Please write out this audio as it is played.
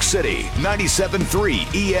City, 97.3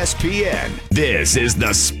 ESPN. This is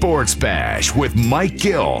the Sports Bash with Mike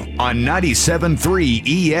Gill on 97.3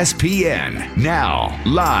 ESPN. Now,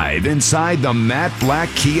 live inside the Matt Black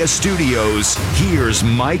Kia Studios, here's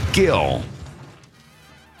Mike Gill.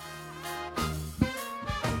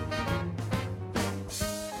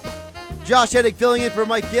 Josh Hudrick filling in for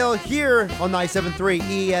Mike Gill here on 97.3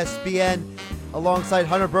 ESPN alongside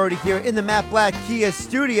Hunter Brody here in the Matt Black Kia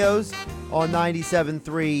Studios on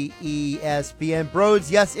 97.3 ESPN. Brodes,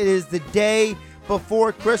 yes, it is the day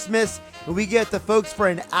before Christmas, and we get the folks for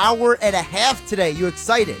an hour and a half today. You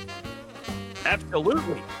excited?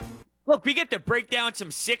 Absolutely. Look, we get to break down some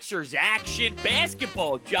Sixers action,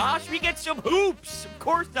 basketball, Josh. We get some hoops. Of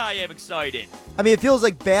course I am excited. I mean, it feels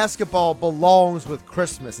like basketball belongs with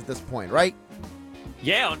Christmas at this point, right?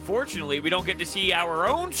 Yeah, unfortunately, we don't get to see our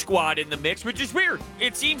own squad in the mix, which is weird.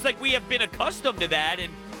 It seems like we have been accustomed to that,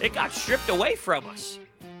 and it got stripped away from us.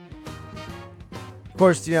 Of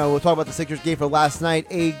course, you know, we'll talk about the Sixers game for last night.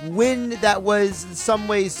 A win that was in some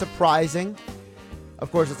ways surprising.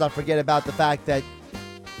 Of course, let's not forget about the fact that,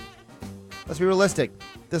 let's be realistic,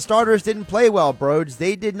 the starters didn't play well, Brodes.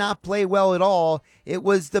 They did not play well at all. It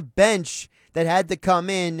was the bench that had to come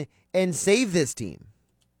in and save this team.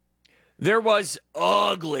 There was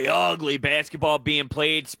ugly basketball being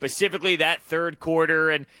played, specifically that third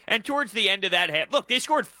quarter and towards the end of that half. Look, they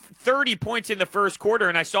scored 30 points in the first quarter,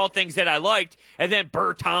 and I saw things that I liked, and then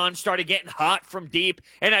Bertans started getting hot from deep,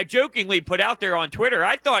 and I jokingly put out there on Twitter,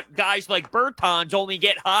 I thought guys like Bertans only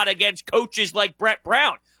get hot against coaches like Brett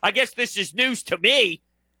Brown. I guess this is news to me.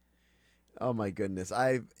 Oh, my goodness.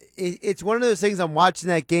 It's one of those things. I'm watching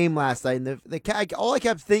that game last night, and all I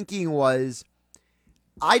kept thinking was,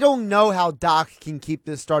 I don't know how Doc can keep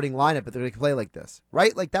this starting lineup if they're going to play like this,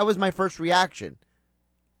 right? Like, that was my first reaction.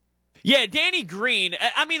 Yeah, Danny Green,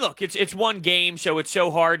 I mean, look, it's one game, so it's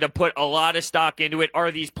so hard to put a lot of stock into it.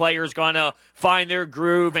 Are these players going to find their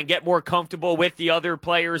groove and get more comfortable with the other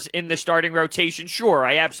players in the starting rotation? Sure,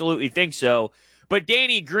 I absolutely think so. But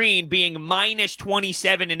Danny Green being minus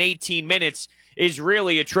 27 in 18 minutes is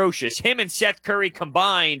really atrocious. Him and Seth Curry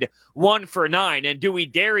combined 1 for 9. And do we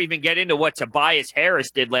dare even get into what Tobias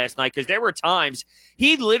Harris did last night? Because there were times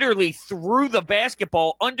he literally threw the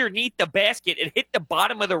basketball underneath the basket and hit the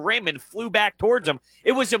bottom of the rim and flew back towards him.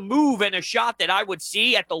 It was a move and a shot that I would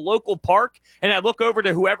see at the local park. And I look over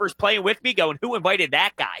to whoever's playing with me going, who invited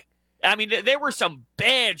that guy? I mean, there were some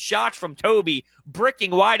bad shots from Toby, bricking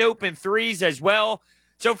wide open threes as well.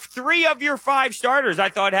 So 3 of your 5 starters, I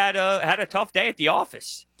thought, had a tough day at the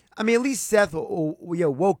office. I mean, at least Seth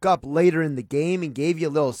woke up later in the game and gave you a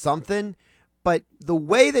little something. But the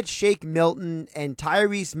way that Shake Milton and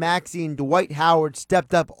Tyrese Maxey and Dwight Howard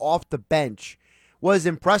stepped up off the bench was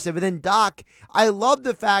impressive. And then Doc, I love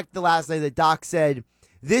the fact the last night that Doc said,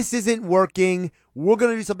 this isn't working. We're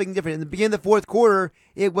going to do something different. In the beginning of the fourth quarter,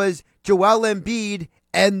 it was Joel Embiid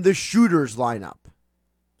and the shooters lineup.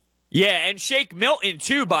 Yeah, and Shake Milton,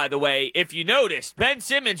 too, by the way. If you noticed, Ben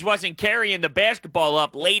Simmons wasn't carrying the basketball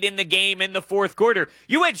up late in the game in the fourth quarter.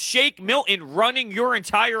 You had Shake Milton running your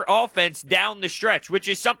entire offense down the stretch, which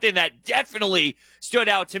is something that definitely stood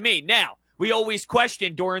out to me. Now, we always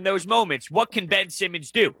question during those moments, what can Ben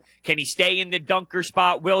Simmons do? Can he stay in the dunker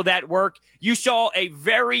spot? Will that work? You saw a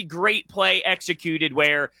very great play executed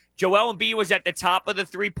where Joel Embiid was at the top of the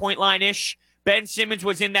three-point line-ish. Ben Simmons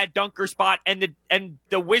was in that dunker spot, and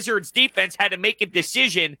the Wizards defense had to make a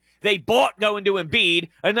decision. They bought going to Embiid,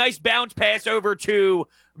 a nice bounce pass over to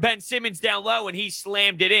Ben Simmons down low, and he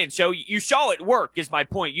slammed it in. So you saw it work, is my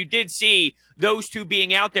point. You did see those two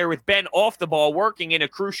being out there with Ben off the ball working in a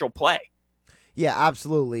crucial play. Yeah,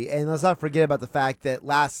 absolutely. And let's not forget about the fact that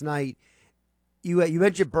last night, you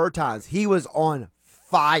mentioned Bertans. He was on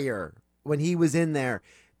fire when he was in there.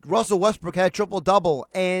 Russell Westbrook had a triple-double,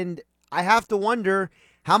 and I have to wonder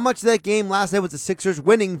how much of that game last night was the Sixers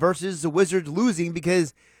winning versus the Wizards losing,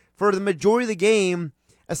 because for the majority of the game,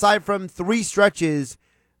 aside from 3 stretches,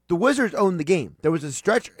 the Wizards owned the game. There was a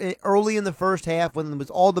stretch early in the first half when there was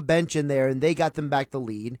all the bench in there and they got them back the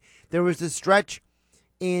lead. There was a stretch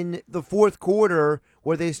in the fourth quarter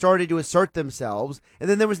where they started to assert themselves, and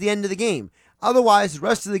then there was the end of the game. Otherwise, the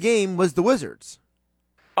rest of the game was the Wizards.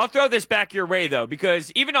 I'll throw this back your way, though,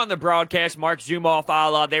 because even on the broadcast, Mark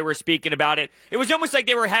Zumoff, they were speaking about it. It was almost like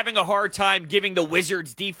they were having a hard time giving the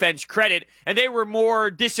Wizards defense credit, and they were more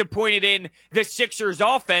disappointed in the Sixers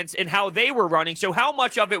offense and how they were running. So how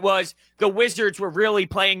much of it was the Wizards were really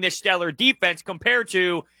playing this stellar defense compared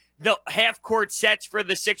to the half-court sets for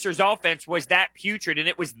the Sixers offense was that putrid, and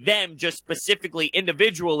it was them just specifically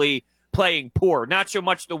individually playing poor, not so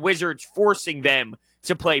much the Wizards forcing them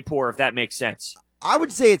to play poor, if that makes sense. I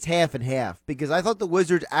would say it's half and half because I thought the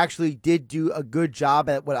Wizards actually did do a good job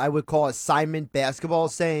at what I would call assignment basketball,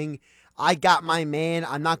 saying, I got my man.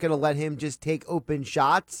 I'm not going to let him just take open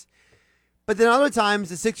shots. But then other times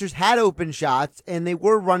the Sixers had open shots and they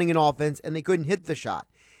were running an offense and they couldn't hit the shot.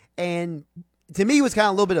 And to me, it was kind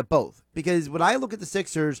of a little bit of both because when I look at the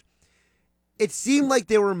Sixers, it seemed like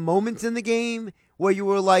there were moments in the game where you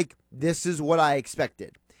were like, this is what I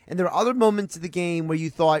expected. And there were other moments of the game where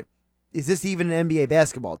you thought, is this even an NBA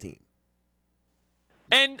basketball team?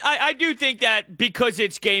 And I do think that because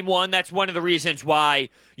it's game one, that's one of the reasons why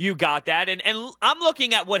you got that. And I'm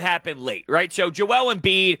looking at what happened late, right? So Joel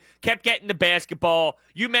Embiid kept getting the basketball.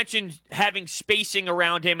 You mentioned having spacing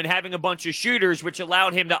around him and having a bunch of shooters, which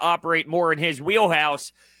allowed him to operate more in his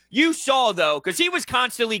wheelhouse. You saw, though, because he was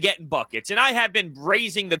constantly getting buckets. And I have been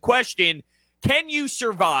raising the question, can you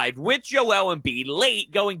survive with Joel Embiid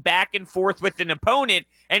late going back and forth with an opponent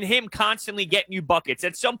and him constantly getting you buckets?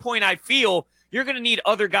 At some point, I feel you're going to need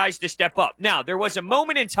other guys to step up. Now, there was a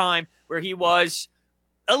moment in time where he was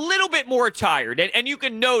a little bit more tired, and you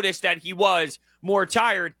can notice that he was more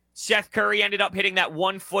tired. Seth Curry ended up hitting that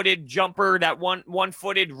one-footed jumper, that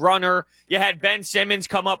one-footed runner. You had Ben Simmons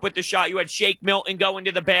come up with the shot. You had Shake Milton go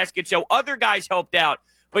into the basket. So other guys helped out.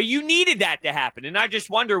 But you needed that to happen. And I just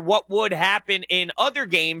wonder what would happen in other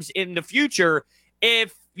games in the future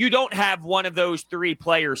if you don't have one of those three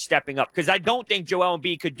players stepping up. Because I don't think Joel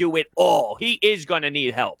Embiid could do it all. He is going to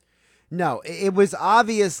need help. No, it was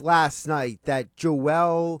obvious last night that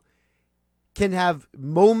Joel can have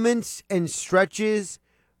moments and stretches,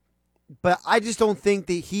 but I just don't think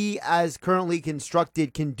that he, as currently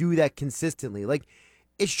constructed, can do that consistently. Like,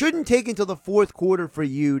 it shouldn't take until the fourth quarter for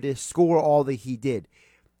you to score all that he did.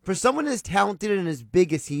 For someone as talented and as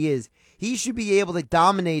big as he is, he should be able to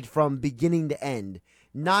dominate from beginning to end,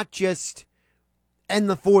 not just end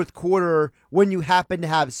the fourth quarter when you happen to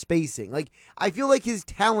have spacing. Like, I feel like his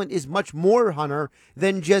talent is much more, Hunter,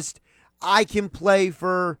 than just, I can play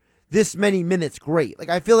for this many minutes great. Like,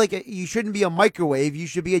 I feel like you shouldn't be a microwave. You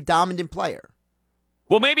should be a dominant player.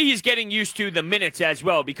 Well, maybe he's getting used to the minutes as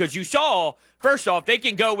well, because you saw, first off, they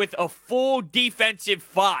can go with a full defensive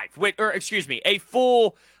a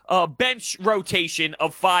full bench rotation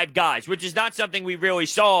of five guys, which is not something we really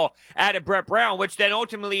saw out of Brett Brown, which then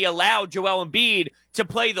ultimately allowed Joel Embiid to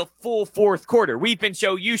play the full fourth quarter. We've been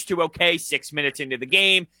so used to, 6 minutes into the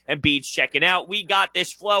game, Embiid's checking out. We got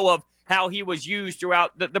this flow of how he was used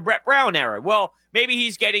throughout the Brett Brown era. Well, maybe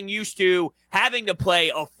he's getting used to having to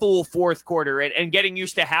play a full fourth quarter and getting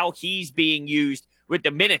used to how he's being used with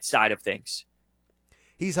the minute side of things.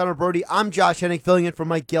 He's Hunter Brody. I'm Josh Hennick, filling in for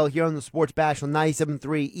Mike Gill here on the Sports Bash on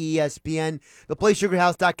 97.3 ESPN. The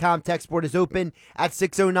PlaySugarHouse.com text board is open at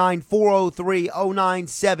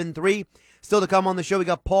 609-403-0973. Still to come on the show, we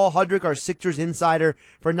got Paul Hudrick, our Sixers insider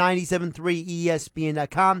for 97.3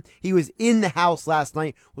 ESPN.com. He was in the house last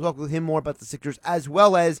night. We'll talk with him more about the Sixers, as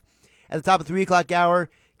well as at the top of 3 o'clock hour,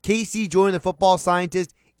 Casey Joyner, the football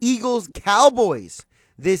scientist, Eagles, Cowboys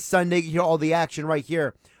this Sunday. You hear all the action right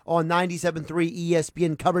here on 97.3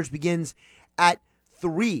 ESPN. Coverage begins at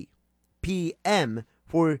 3 p.m.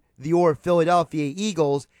 for your Philadelphia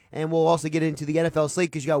Eagles. And we'll also get into the NFL slate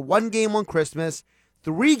because you got one game on Christmas,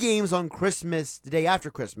 3 games on Christmas, the day after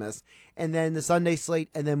Christmas, and then the Sunday slate,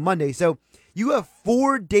 and then Monday. So you have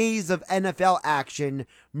 4 days of NFL action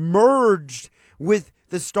merged with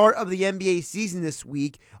the start of the NBA season this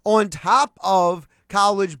week on top of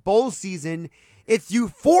college bowl season. It's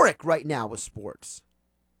euphoric right now with sports.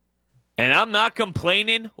 And I'm not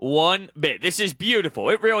complaining one bit. This is beautiful.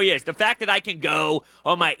 It really is. The fact that I can go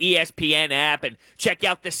on my ESPN app and check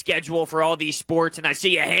out the schedule for all these sports, and I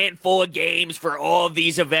see a handful of games for all of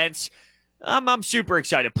these events, I'm super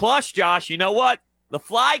excited. Plus, Josh, you know what? The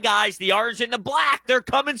Fly Guys, the orange and the black, they're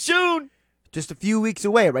coming soon. Just a few weeks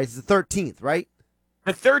away, right? It's the 13th, right?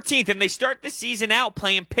 The 13th, and they start the season out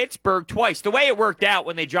playing Pittsburgh twice. The way it worked out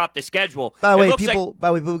when they dropped the schedule. By the way, people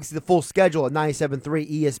can see the full schedule at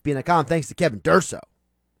 97.3 ESPN.com thanks to Kevin Durso.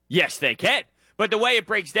 Yes, they can. But the way it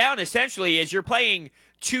breaks down essentially is you're playing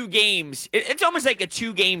 2 games. It's almost like a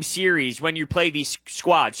 2-game series when you play these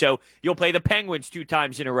squads. So you'll play the Penguins 2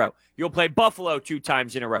 times in a row. You'll play Buffalo 2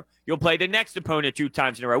 times in a row. You'll play the next opponent 2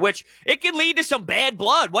 times in a row, which it can lead to some bad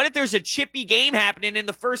blood. What if there's a chippy game happening in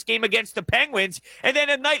the first game against the Penguins, and then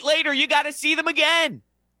a night later you got to see them again?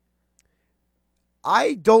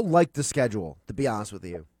 I don't like the schedule, to be honest with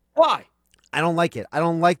you. Why? I don't like it. I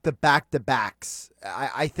don't like the back-to-backs.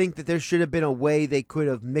 I think that there should have been a way they could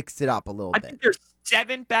have mixed it up a little bit. I think there's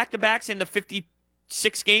 7 back-to-backs in the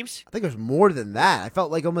 56 games. I think there's more than that. I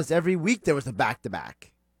felt like almost every week there was a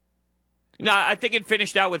back-to-back. No, I think it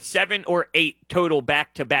finished out with 7 or 8 total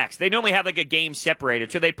back-to-backs. They normally have like a game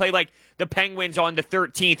separated. So they play like the Penguins on the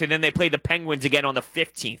 13th, and then they play the Penguins again on the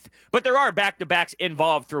 15th. But there are back-to-backs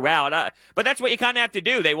involved throughout. But that's what you kind of have to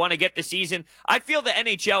do. They want to get the season. I feel the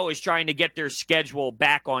NHL is trying to get their schedule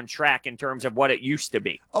back on track in terms of what it used to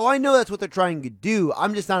be. Oh, I know that's what they're trying to do.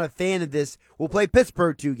 I'm just not a fan of this. We'll play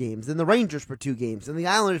Pittsburgh 2 games, and the Rangers for 2 games, and the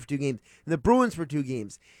Islanders for 2 games, and the Bruins for 2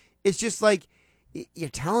 games. It's just like, you're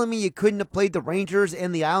telling me you couldn't have played the Rangers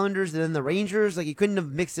and the Islanders and then the Rangers? Like, you couldn't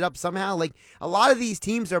have mixed it up somehow? Like, a lot of these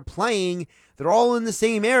teams are playing. They're all in the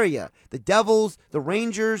same area. The Devils, the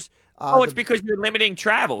Rangers. It's because you're limiting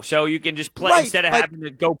travel. So you can just play, Right, instead of having to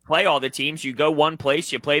go play all the teams, you go one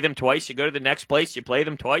place, you play them twice. You go to the next place, you play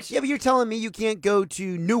them twice. Yeah, but you're telling me you can't go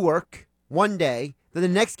to Newark one day, then the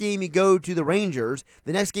next game you go to the Rangers,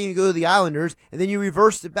 the next game you go to the Islanders, and then you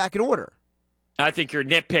reverse it back in order. I think you're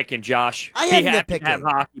nitpicking, Josh. I am happy nitpicking. to have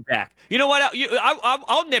hockey back. You know what?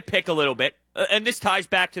 I'll nitpick a little bit, and this ties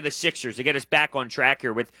back to the Sixers to get us back on track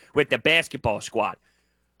here with the basketball squad.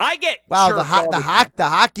 I get the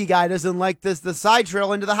hockey guy doesn't like this. The side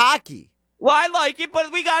trail into the hockey. Well, I like it,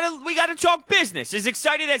 but we gotta talk business. As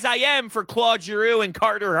excited as I am for Claude Giroux and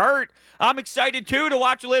Carter Hurt, I'm excited too to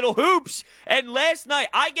watch a little hoops. And last night,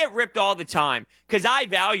 I get ripped all the time because I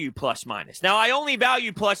value plus minus. Now, I only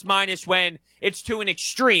value plus minus when it's to an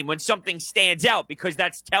extreme, when something stands out, because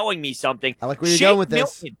that's telling me something. I like where you're going with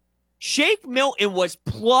this. Shake Milton was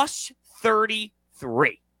plus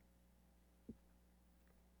 33.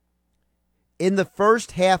 In the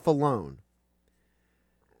first half alone,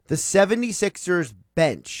 the 76ers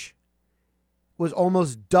bench was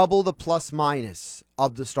almost double the plus minus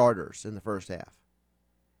of the starters in the first half.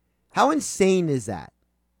 How insane is that?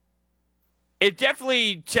 It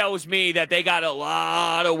definitely tells me that they got a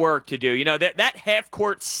lot of work to do. You know, that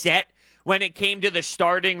half-court set, when it came to the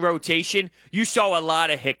starting rotation, you saw a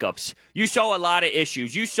lot of hiccups. You saw a lot of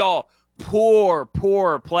issues. You saw poor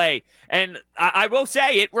play. And I will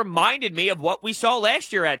say it reminded me of what we saw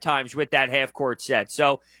last year at times with that half-court set.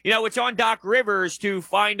 So, you know, it's on Doc Rivers to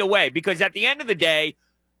find a way, because at the end of the day,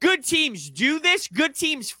 good teams do this. Good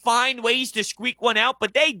teams find ways to squeak one out,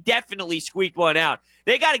 but they definitely squeaked one out.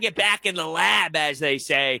 They got to get back in the lab, as they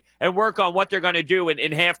say, and work on what they're going to do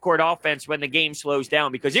in half-court offense when the game slows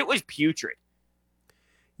down, because it was putrid.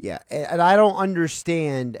 Yeah, and I don't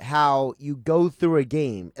understand how you go through a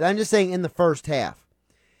game. And I'm just saying in the first half.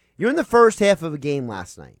 You're in the first half of a game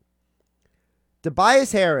last night.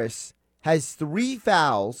 Tobias Harris has 3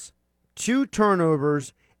 fouls, 2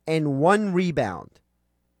 turnovers, and 1 rebound.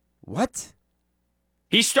 What?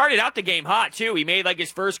 He started out the game hot, too. He made like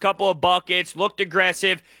his first couple of buckets, looked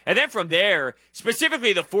aggressive. And then from there,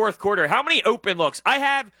 specifically the fourth quarter, how many open looks? I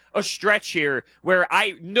have a stretch here where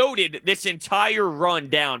I noted this entire run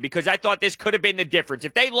down because I thought this could have been the difference.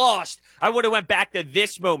 If they lost, I would have went back to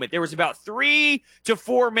this moment. There was about 3 to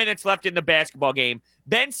 4 minutes left in the basketball game.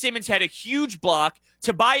 Ben Simmons had a huge block.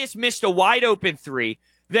 Tobias missed a wide open 3.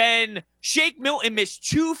 Then Shake Milton missed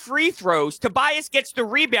 2 free throws. Tobias gets the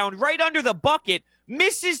rebound right under the bucket,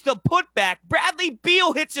 misses the putback. Bradley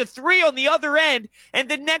Beal hits a 3 on the other end, and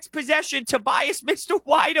the next possession, Tobias missed a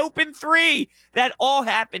wide open 3. That all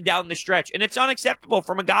happened down the stretch, and it's unacceptable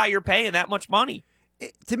from a guy you're paying that much money.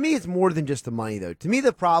 To me, it's more than just the money, though. To me,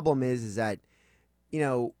 the problem is that, you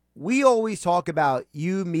know, we always talk about,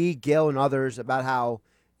 you, me, Gil, and others, about how,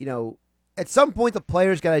 you know, at some point the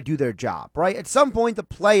players got to do their job, right? At some point the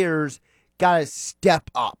players got to step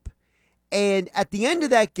up. And at the end of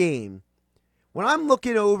that game, when I'm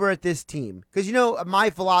looking over at this team, because, you know, my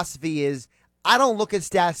philosophy is I don't look at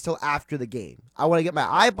stats till after the game. I want to get my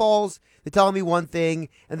eyeballs to tell me one thing,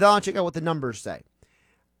 and then I'll check out what the numbers say.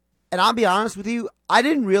 And I'll be honest with you, I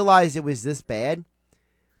didn't realize it was this bad.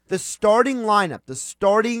 The starting lineup, the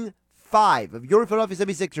starting 5 of your Philadelphia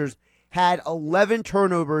 76ers had 11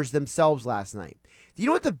 turnovers themselves last night. Do you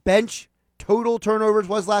know what the bench total turnovers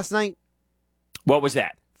was last night? What was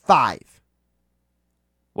that? 5.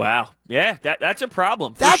 Wow. Yeah, that's a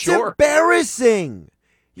problem for That's sure. embarrassing.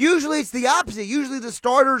 Usually it's the opposite. Usually the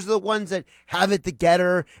starters are the ones that have it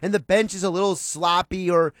together and the bench is a little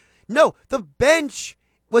sloppy. Or no, the bench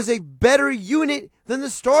was a better unit than the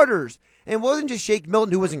starters. And it wasn't just Shake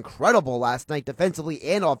Milton, who was incredible last night defensively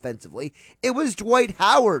and offensively. It was Dwight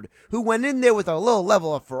Howard, who went in there with a little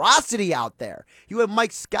level of ferocity out there. You had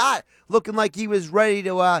Mike Scott looking like he was ready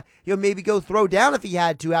to maybe go throw down if he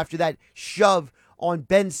had to after that shove on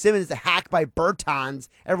Ben Simmons, the hack by Bertans.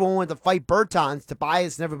 Everyone wanted to fight Bertans,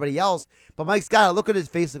 Tobias, and everybody else. But Mike Scott, look at his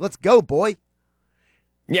face like, let's go, boy.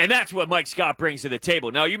 Yeah, and that's what Mike Scott brings to the table.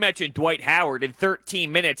 Now, you mentioned Dwight Howard. In 13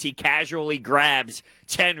 minutes, he casually grabs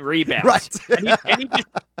 10 rebounds. Right.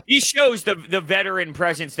 He shows the veteran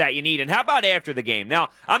presence that you need. And how about after the game?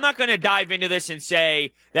 Now, I'm not going to dive into this and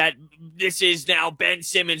say that this is now Ben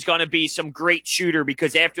Simmons going to be some great shooter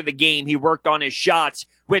because after the game, he worked on his shots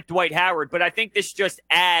with Dwight Howard. But I think this just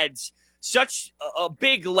adds such a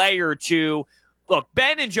big layer to, look,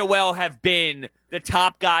 Ben and Joel have been the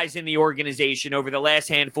top guys in the organization over the last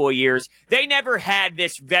handful of years. They never had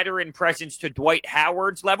this veteran presence to Dwight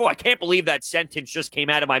Howard's level. I can't believe that sentence just came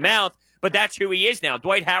out of my mouth, but that's who he is now.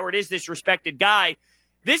 Dwight Howard is this respected guy.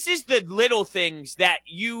 This is the little things that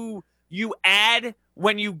you add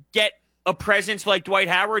when you get a presence like Dwight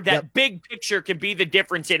Howard. That big picture can be the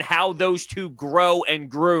difference in how those two grow and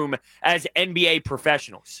groom as NBA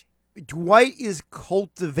professionals. Dwight is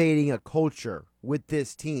cultivating a culture with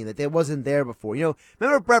this team that wasn't there before. You know,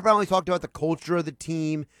 remember Brett Brownlee talked about the culture of the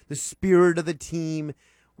team, the spirit of the team.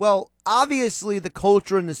 Well, obviously the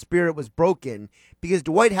culture and the spirit was broken because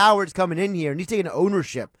Dwight Howard's coming in here and he's taking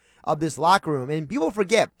ownership of this locker room. And people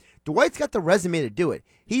forget, Dwight's got the resume to do it.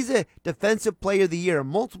 He's a defensive player of the year,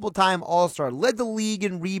 multiple-time All-Star, led the league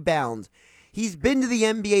in rebounds. He's been to the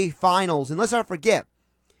NBA Finals, and let's not forget,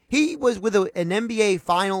 he was with an NBA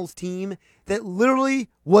Finals team that literally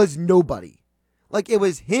was nobody. Like, it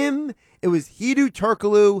was him, it was Hedo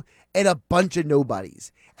Turkoglu, and a bunch of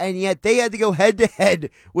nobodies. And yet they had to go head-to-head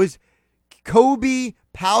with Kobe,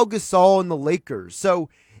 Pau Gasol, and the Lakers. So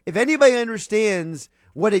if anybody understands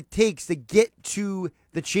what it takes to get to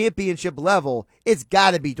the championship level, it's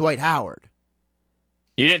got to be Dwight Howard.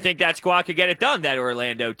 You didn't think that squad could get it done, that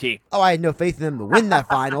Orlando team? Oh, I had no faith in them to win that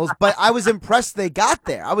finals, but I was impressed they got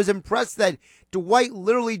there. I was impressed that Dwight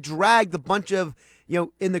literally dragged a bunch of,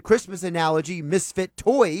 in the Christmas analogy, misfit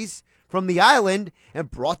toys from the island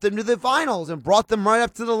and brought them to the finals and brought them right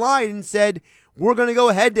up to the line and said, we're going to go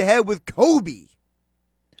head-to-head with Kobe.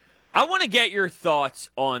 I want to get your thoughts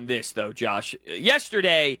on this, though, Josh.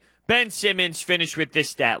 Yesterday, Ben Simmons finished with this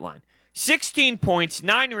stat line. 16 points,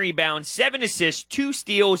 9 rebounds, 7 assists, 2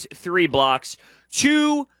 steals, 3 blocks,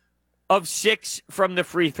 2 of 6 from the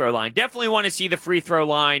free throw line. Definitely want to see the free throw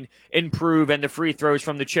line improve and the free throws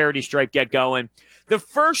from the charity stripe get going. The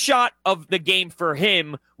first shot of the game for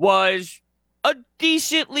him was a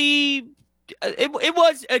decent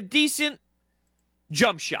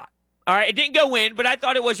jump shot. All right, it didn't go in, but I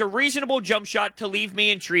thought it was a reasonable jump shot to leave me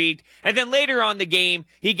intrigued. And then later on the game,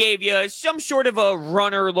 he gave you some sort of a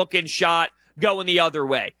runner-looking shot going the other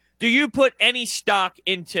way. Do you put any stock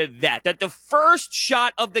into that? That the first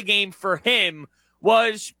shot of the game for him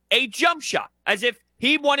was a jump shot, as if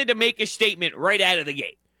he wanted to make a statement right out of the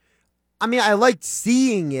gate? I mean, I liked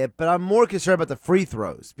seeing it, but I'm more concerned about the free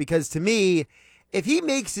throws. Because to me, if he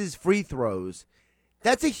makes his free throws,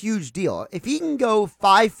 that's a huge deal. If he can go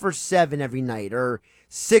 5 for 7 every night, or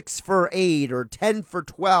 6 for 8, or 10 for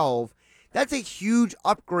 12, that's a huge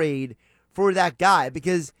upgrade for that guy.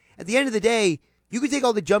 Because at the end of the day, you can take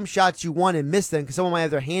all the jump shots you want and miss them because someone might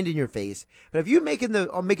have their hand in your face. But if you're making the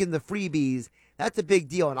freebies, that's a big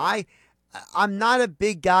deal. And I'm not a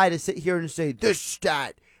big guy to sit here and say this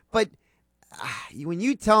stat, but when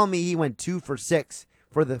you tell me he went 2 for 6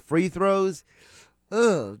 for the free throws,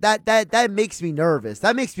 that makes me nervous.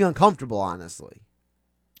 That makes me uncomfortable, honestly.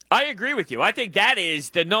 I agree with you. I think that is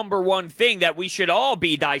the number one thing that we should all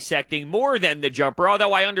be dissecting more than the jumper,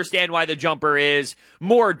 although I understand why the jumper is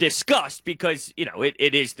more discussed because,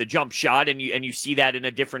 it is the jump shot, and you see that in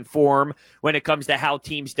a different form when it comes to how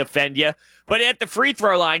teams defend you. But at the free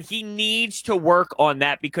throw line, he needs to work on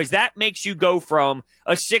that because that makes you go from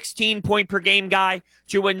a 16-point-per-game guy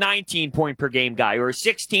to a 19-point-per-game guy, or a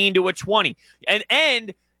 16 to a 20.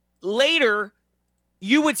 And later,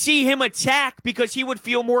 you would see him attack because he would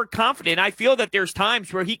feel more confident. I feel that there's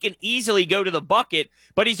times where he can easily go to the bucket,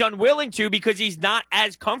 but he's unwilling to because he's not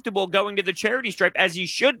as comfortable going to the charity stripe as he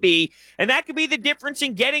should be. And that could be the difference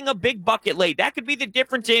in getting a big bucket late. That could be the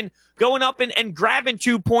difference in going up and grabbing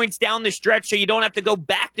 2 points down the stretch so you don't have to go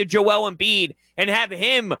back to Joel Embiid and have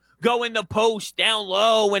him go in the post down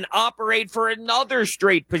low and operate for another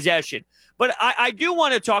straight possession. But I do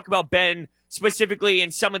want to talk about Ben specifically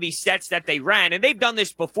in some of these sets that they ran, and they've done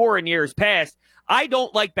this before in years past. I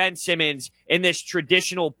don't like Ben Simmons in this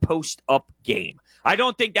traditional post-up game. I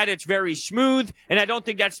don't think that it's very smooth, and I don't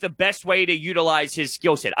think that's the best way to utilize his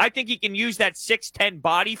skill set. I think he can use that 6'10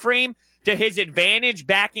 body frame to his advantage,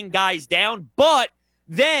 backing guys down, but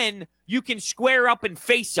then you can square up and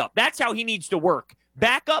face up. That's how he needs to work.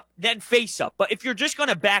 Back up, then face up. But if you're just going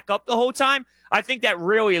to back up the whole time, I think that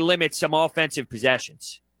really limits some offensive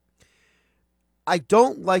possessions. I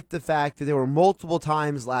don't like the fact that there were multiple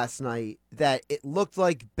times last night that it looked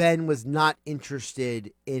like Ben was not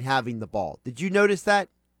interested in having the ball. Did you notice that?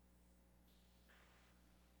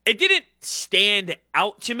 It didn't stand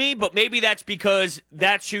out to me, but maybe that's because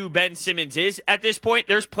that's who Ben Simmons is at this point.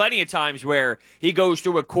 There's plenty of times where he goes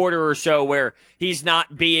through a quarter or so where he's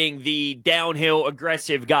not being the downhill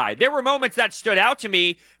aggressive guy. There were moments that stood out to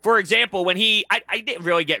me. For example, when I didn't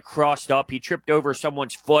really get crossed up. He tripped over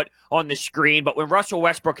someone's foot on the screen, but when Russell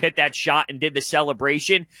Westbrook hit that shot and did the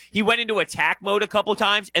celebration, he went into attack mode a couple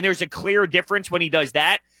times, and there's a clear difference when he does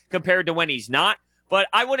that compared to when he's not. But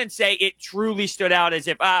I wouldn't say it truly stood out as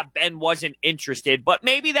if, Ben wasn't interested. But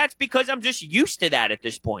maybe that's because I'm just used to that at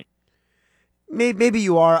this point. Maybe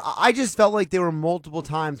you are. I just felt like there were multiple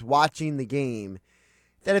times watching the game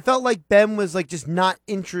that it felt like Ben was like just not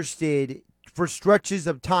interested for stretches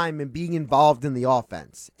of time in being involved in the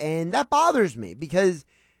offense. And that bothers me because,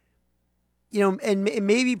 and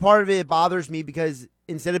maybe part of it bothers me because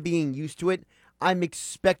instead of being used to it, I'm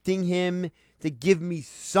expecting him to give me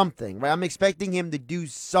something, right? I'm expecting him to do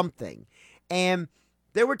something. And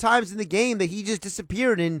there were times in the game that he just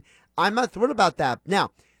disappeared, and I'm not thrilled about that.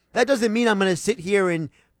 Now, that doesn't mean I'm going to sit here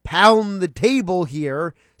and pound the table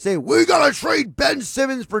here, say, we got to trade Ben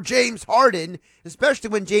Simmons for James Harden,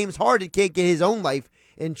 especially when James Harden can't get his own life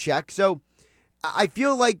in check. So I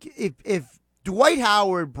feel like if Dwight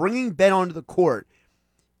Howard bringing Ben onto the court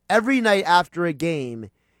every night after a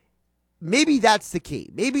game, maybe that's the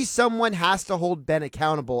key. Maybe someone has to hold Ben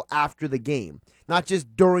accountable after the game, not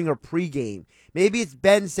just during or pregame. Maybe it's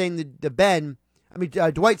Ben saying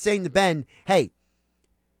Dwight saying to Ben, hey,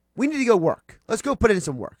 we need to go work. Let's go put in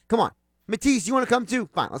some work. Come on. Matisse, you want to come too?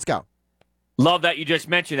 Fine, let's go. Love that you just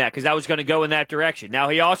mentioned that because I was going to go in that direction. Now,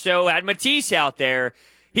 he also had Matisse out there.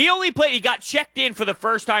 He got checked in for the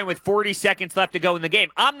first time with 40 seconds left to go in the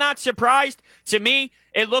game. I'm not surprised. To me,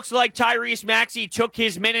 it looks like Tyrese Maxey took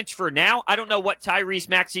his minutes for now. I don't know what Tyrese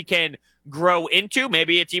Maxey can grow into.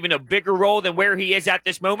 Maybe it's even a bigger role than where he is at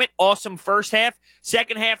this moment. Awesome first half.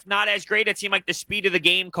 Second half, not as great. It seemed like the speed of the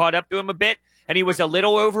game caught up to him a bit, and he was a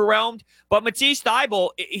little overwhelmed. But Matisse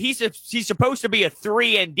Thybulle, he's supposed to be a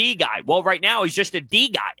 3 and D guy. Well, right now he's just a D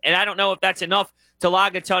guy, and I don't know if that's enough to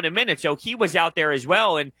log a ton of minutes. So he was out there as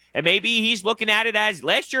well, and maybe he's looking at it as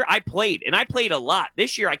last year I played a lot.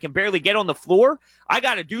 This year I can barely get on the floor. I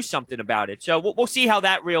got to do something about it. So we'll see how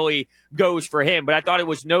that really goes for him, but I thought it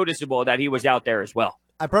was noticeable that he was out there as well.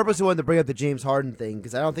 I purposely wanted to bring up the James Harden thing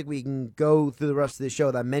because I don't think we can go through the rest of the show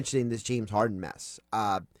without mentioning this James Harden mess.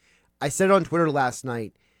 I said it on Twitter last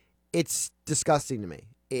night. It's disgusting to me.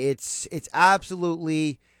 It's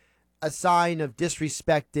absolutely a sign of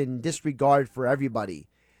disrespect and disregard for everybody,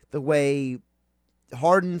 the way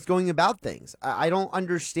Harden's going about things. I don't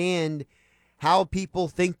understand how people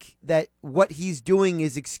think that what he's doing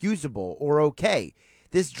is excusable or okay.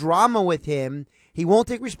 This drama with him, he won't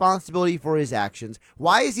take responsibility for his actions.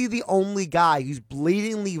 Why is he the only guy who's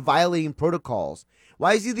blatantly violating protocols?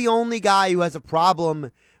 Why is he the only guy who has a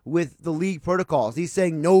problem with the league protocols? He's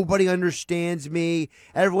saying nobody understands me.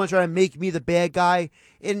 Everyone's trying to make me the bad guy.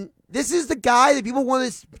 And this is the guy that people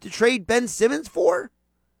want to trade Ben Simmons for?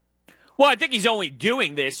 Well, I think he's only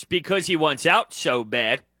doing this because he wants out so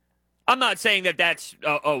bad. I'm not saying that that's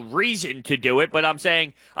a reason to do it, but I'm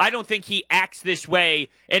saying I don't think he acts this way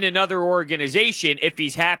in another organization if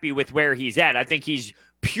he's happy with where he's at. I think he's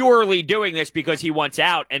purely doing this because he wants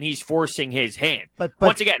out and he's forcing his hand. But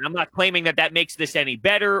once again, I'm not claiming that makes this any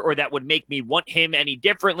better or that would make me want him any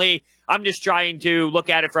differently. I'm just trying to look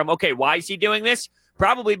at it from, okay, why is he doing this?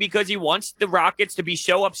 Probably because he wants the Rockets to be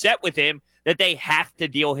so upset with him that they have to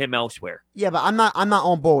deal him elsewhere. Yeah, but I'm not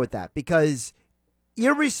on board with that because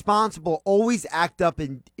irresponsible people always act up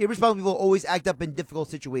in difficult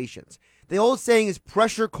situations. The old saying is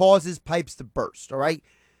pressure causes pipes to burst, all right?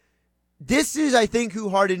 This is, I think, who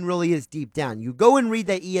Harden really is deep down. You go and read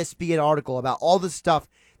that ESPN article about all the stuff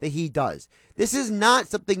that he does. This is not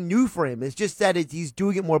something new for him. It's just that he's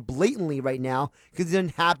doing it more blatantly right now because he's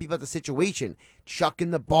unhappy about the situation.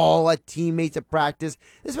 Chucking the ball at teammates at practice.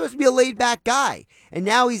 This is supposed to be a laid-back guy. And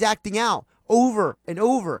now he's acting out over and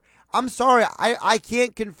over. I'm sorry, I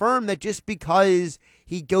can't confirm that just because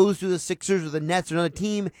he goes to the Sixers or the Nets or another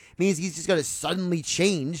team means he's just going to suddenly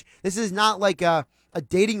change. This is not like a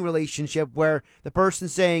dating relationship where the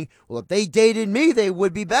person's saying, well, if they dated me, they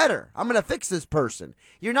would be better. I'm going to fix this person.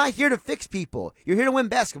 You're not here to fix people. You're here to win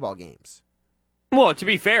basketball games. Well, to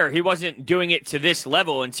be fair, he wasn't doing it to this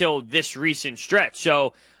level until this recent stretch.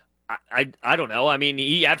 So I don't know. I mean,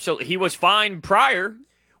 he was fine prior.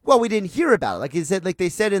 Well, we didn't hear about it. Like they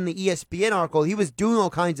said in the ESPN article, he was doing all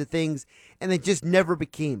kinds of things and they just never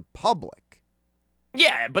became public.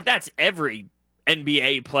 Yeah, but that's every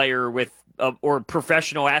NBA player with or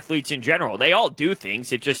professional athletes in general. They all do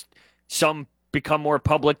things. It just some become more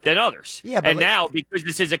public than others. Yeah, but And now because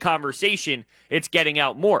this is a conversation, it's getting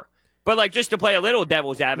out more. But like just to play a little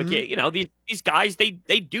devil's advocate, these guys they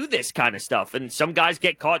do this kind of stuff, and some guys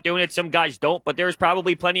get caught doing it, some guys don't. But there's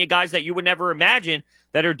probably plenty of guys that you would never imagine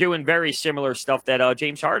that are doing very similar stuff that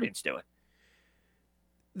James Harden's doing.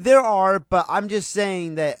 there are, but I'm just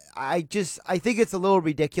saying that I think it's a little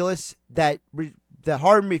ridiculous that that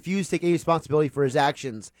Harden refused to take any responsibility for his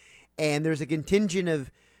actions, and there's a contingent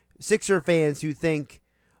of Sixer fans who think,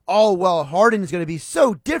 oh well, Harden's going to be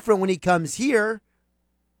so different when he comes here.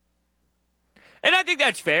 And I think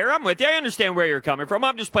that's fair. I'm with you. I understand where you're coming from.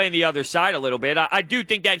 I'm just playing the other side a little bit. I do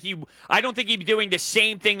think that I don't think he's doing the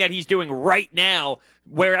same thing that he's doing right now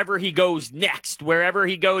wherever he goes next, wherever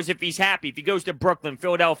he goes if he's happy. If he goes to Brooklyn,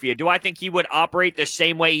 Philadelphia, do I think he would operate the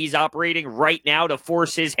same way he's operating right now to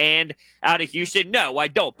force his hand out of Houston? No, I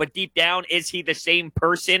don't. But deep down, is he the same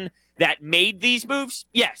person that made these moves?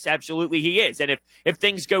 Yes, absolutely he is. And if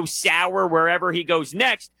things go sour wherever he goes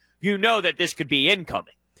next, you know that this could be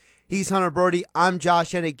incoming. He's Hunter Brody. I'm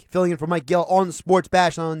Josh Hennig, filling in for Mike Gill on the Sports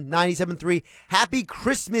Bash on 97.3. Happy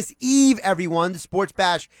Christmas Eve, everyone. The Sports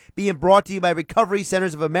Bash being brought to you by Recovery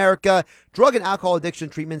Centers of America, drug and alcohol addiction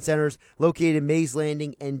treatment centers located in Mays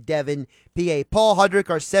Landing and Devon, PA. Paul Hudrick,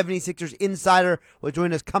 our 76ers insider, will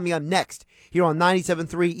join us coming up next here on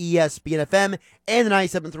 97.3 ESPN FM and the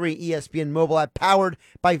 97.3 ESPN mobile app, powered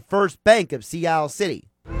by First Bank of Sea City.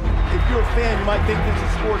 If you're a fan, you might think this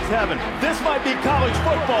is sports heaven. This might be college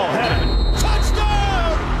football heaven.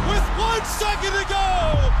 Touchdown with 1 second to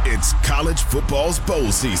go. It's college football's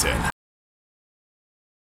bowl season.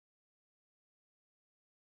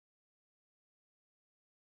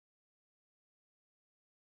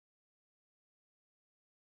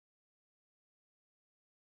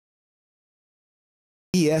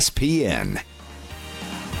 ESPN.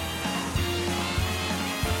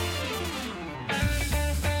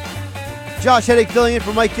 Josh Hennig filling in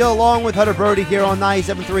for Mike Gill along with Hunter Brody here on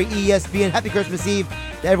 97.3 ESPN. Happy Christmas Eve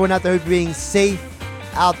to everyone out there who's being safe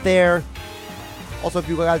out there. Also, if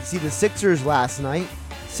you got to see the Sixers last night,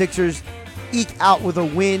 Sixers eke out with a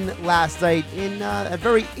win last night in a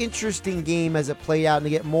very interesting game as it played out. And to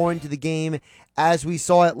get more into the game as we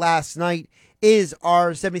saw it last night is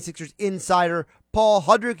our 76ers insider, Paul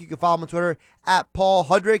Hudrick. You can follow him on Twitter at Paul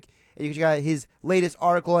Hudrick. And you can check out his latest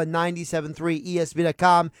article at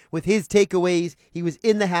 973ESPN.com with his takeaways. He was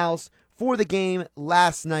in the house for the game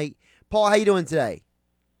last night. Paul, how you doing today?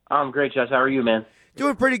 I'm great, Josh. How are you, man?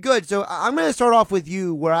 Doing pretty good. So I'm going to start off with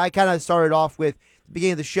you where I kind of started off with the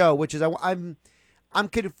beginning of the show, which is I'm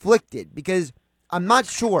conflicted because I'm not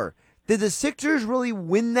sure. Did the Sixers really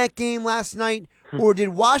win that game last night, or did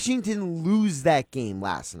Washington lose that game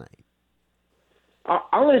last night?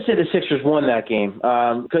 I'm going to say the Sixers won that game.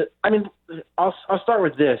 Because I'll start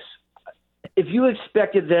with this. If you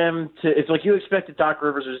expected them to, it's like you expected Doc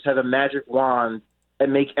Rivers to just have a magic wand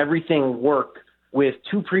and make everything work with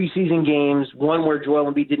 2 preseason games, one where Joel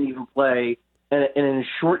Embiid didn't even play, and in a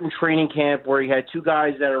shortened training camp where he had 2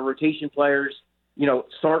 guys that are rotation players,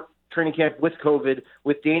 start training camp with COVID,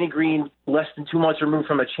 with Danny Green less than 2 months removed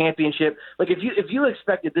from a championship. Like if you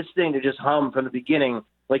expected this thing to just hum from the beginning,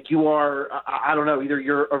 like you are, I don't know, either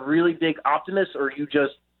you're a really big optimist or you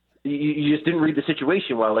just didn't read the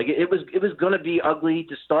situation well. Like it was going to be ugly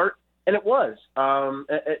to start, and it was.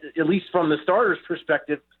 At least from the starters'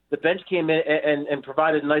 perspective, the bench came in and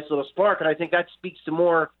provided a nice little spark, and I think that speaks to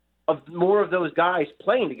more of those guys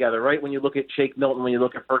playing together, right? When you look at Shake Milton, when you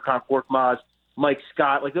look at Furkan Korkmaz, Mike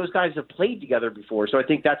Scott, like those guys have played together before, so I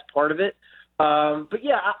think that's part of it. But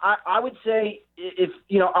yeah, I would say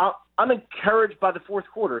I'm encouraged by the fourth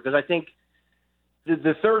quarter because I think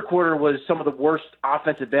the third quarter was some of the worst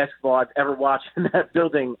offensive basketball I've ever watched in that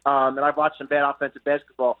building, and I've watched some bad offensive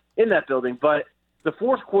basketball in that building. But the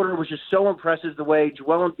fourth quarter was just so impressive the way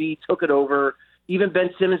Joel Embiid took it over, even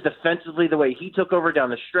Ben Simmons defensively, the way he took over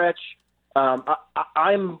down the stretch.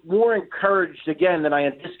 I'm more encouraged again than I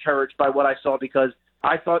am discouraged by what I saw because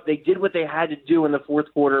I thought they did what they had to do in the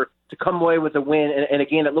fourth quarter to come away with a win, and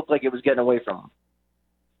again, it looked like it was getting away from them.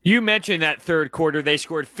 You mentioned that third quarter. They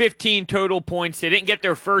scored 15 total points. They didn't get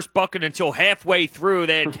their first bucket until halfway through.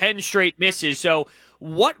 They had 10 straight misses. So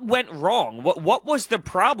what went wrong? What was the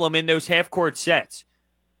problem in those half-court sets?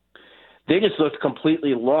 They just looked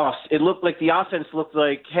completely lost. It looked like the offense looked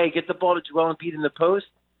like, hey, get the ball to Joel Embiid in the post,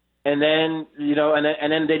 and then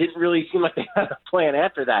and then they didn't really seem like they had a plan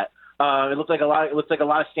after that. It looked like a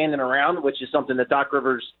lot of standing around, which is something that Doc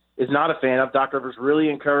Rivers is not a fan of. Doc Rivers really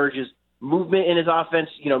encourages movement in his offense,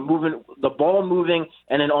 moving the ball moving,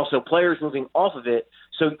 and then also players moving off of it.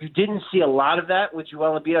 So you didn't see a lot of that with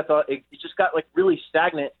Joel Embiid. I thought it just got really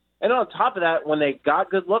stagnant. And on top of that, when they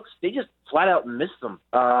got good looks, they just flat out missed them.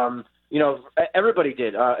 Everybody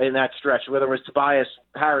did in that stretch, whether it was Tobias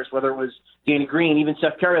Harris, whether it was Danny Green, even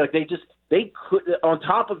Steph Curry. They could, on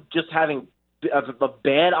top of just having a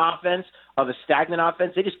bad offense, of a stagnant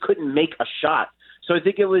offense, they just couldn't make a shot. So I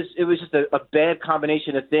think it was just a bad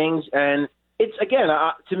combination of things. And it's, again,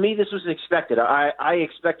 to me, this was expected. I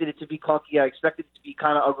expected it to be clunky. I expected it to be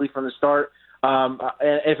kind of ugly from the start. And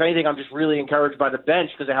if anything, I'm just really encouraged by the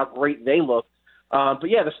bench because of how great they look. But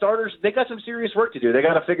yeah, the starters, they got some serious work to do. They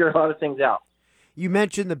got to figure a lot of things out. You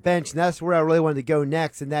mentioned the bench, and that's where I really wanted to go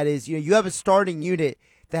next, and that is, you have a starting unit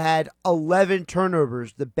that had 11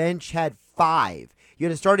 turnovers. The bench had 5. You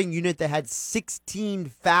had a starting unit that had 16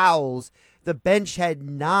 fouls. The bench had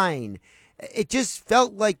 9. It just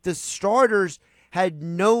felt like the starters had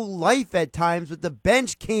no life at times, but the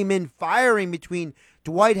bench came in firing between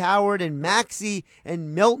Dwight Howard and Maxey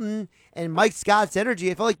and Milton and Mike Scott's energy.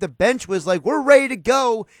 It felt like the bench was like, we're ready to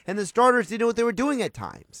go, and the starters didn't know what they were doing at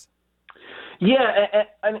times. Yeah,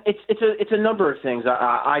 and it's a number of things.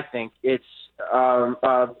 I think it's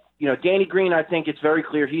Danny Green. I think it's very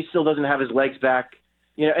clear he still doesn't have his legs back.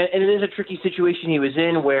 And it is a tricky situation he was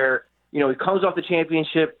in where he comes off the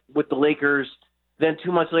championship with the Lakers. Then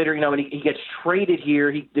 2 months later, when he gets traded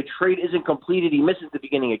here, the trade isn't completed. He misses the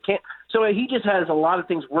beginning of camp. So he just has a lot of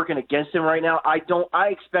things working against him right now. I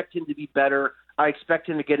expect him to be better. I expect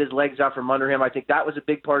him to get his legs out from under him. I think that was a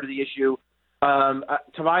big part of the issue.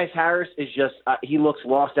 Tobias Harris is just he looks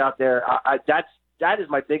lost out there. That is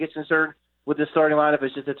my biggest concern with the starting lineup.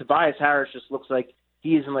 Is just that Tobias Harris just looks like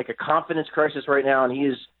he is in a confidence crisis right now, and he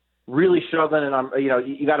is really struggling. And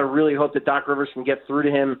you got to really hope that Doc Rivers can get through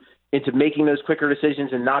to him into making those quicker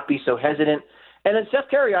decisions and not be so hesitant. And then Steph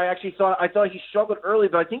Curry, I thought he struggled early,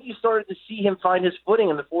 but I think you started to see him find his footing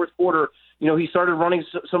in the fourth quarter. He started running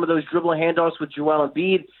some of those dribbling handoffs with Joel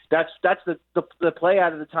Embiid. That's the play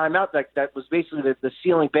out of the timeout that was basically the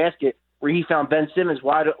ceiling basket where he found Ben Simmons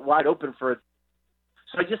wide open for it.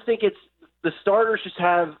 So I just think it's the starters just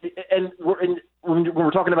have, and when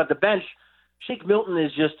we're talking about the bench, Shake Milton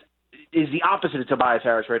is the opposite of Tobias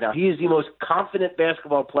Harris right now. He is the most confident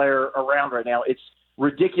basketball player around right now. It's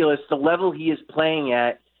ridiculous. The level he is playing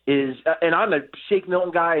at is, and I'm a Shake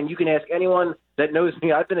Milton guy, and you can ask anyone that knows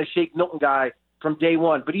me. I've been a Shake Milton guy from day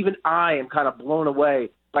one, but even I am kind of blown away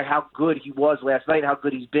by how good he was last night, how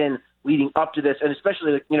good he's been leading up to this, and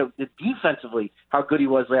especially, defensively, how good he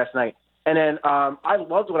was last night. And then I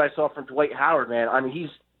loved what I saw from Dwight Howard, man. I mean,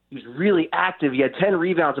 he's really active. He had 10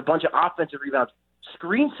 rebounds, a bunch of offensive rebounds.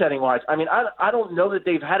 Screen setting wise, I mean, I don't know that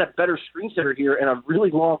they've had a better screen setter here in a really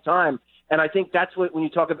long time. And I think that's when you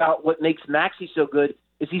talk about what makes Maxey so good,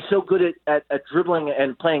 is he's so good at dribbling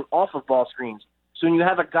and playing off of ball screens. So when you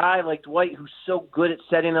have a guy like Dwight who's so good at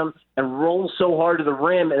setting them and rolls so hard to the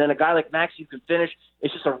rim, and then a guy like Maxey who can finish,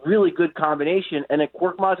 it's just a really good combination. And then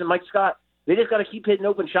Korkmaz and Mike Scott, they just got to keep hitting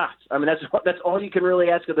open shots. I mean, that's all you can really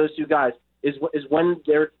ask of those two guys is when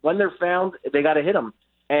they're found, they got to hit them.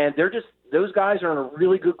 And those guys are in a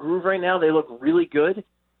really good groove right now. They look really good,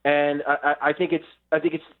 and I think it's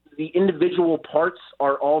the individual parts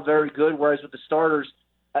are all very good. Whereas with the starters,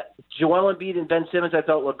 Joel Embiid and Ben Simmons, I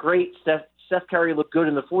thought looked great. Steph Curry looked good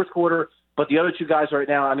in the fourth quarter, but the other two guys right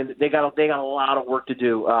now, I mean, they got a lot of work to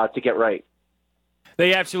do to get right.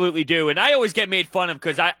 They absolutely do. And I always get made fun of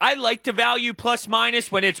because I like to value plus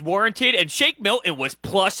minus when it's warranted. And Shake Milton was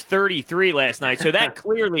plus 33 last night. So that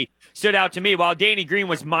clearly stood out to me, while Danny Green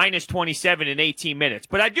was minus 27 in 18 minutes.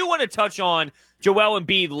 But I do want to touch on Joel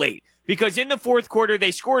Embiid late, because in the fourth quarter,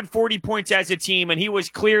 they scored 40 points as a team, and he was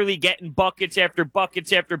clearly getting buckets after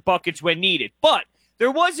buckets after buckets when needed. But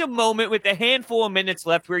there was a moment with a handful of minutes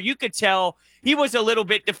left where you could tell he was a little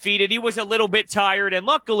bit defeated. He was a little bit tired. And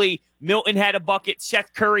luckily, Milton had a bucket.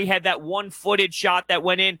 Seth Curry had that one-footed shot that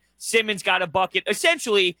went in. Simmons got a bucket.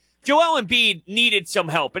 Essentially, Joel Embiid needed some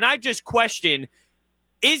help. And I just question,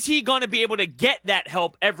 is he going to be able to get that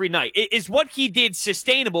help every night? Is what he did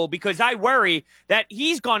sustainable? Because I worry that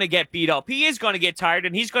he's going to get beat up. He is going to get tired,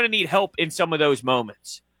 and he's going to need help in some of those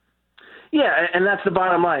moments. Yeah, and that's the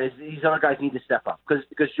bottom line. Is these other guys need to step up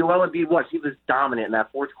because Joel Embiid was dominant in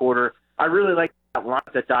that fourth quarter. I really like that line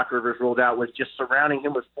that Doc Rivers rolled out, was just surrounding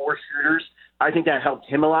him with 4 shooters. I think that helped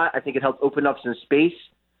him a lot. I think it helped open up some space.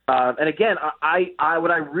 And again,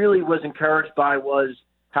 what I really was encouraged by was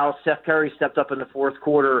how Steph Curry stepped up in the fourth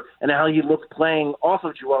quarter and how he looked playing off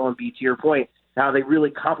of Joel Embiid. To your point, how they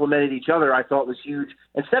really complemented each other, I thought was huge.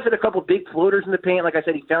 And Steph had a couple big floaters in the paint. Like I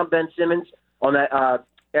said, he found Ben Simmons on that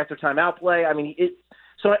after timeout play. I mean,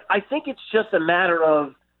 so I think it's just a matter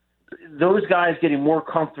of those guys getting more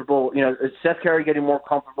comfortable. You know, Seth Curry getting more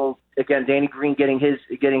comfortable. Again, Danny Green getting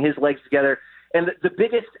his legs together. And the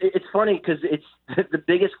biggest, it's funny because it's the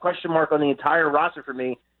biggest question mark on the entire roster for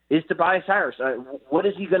me is Tobias Harris. What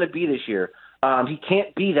is he going to be this year? He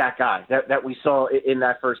can't be that guy that we saw in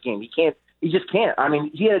that first game. He just can't. I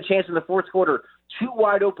mean, he had a chance in the fourth quarter, 2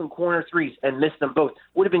 wide open corner threes and missed them both.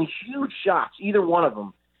 Would have been huge shots, either one of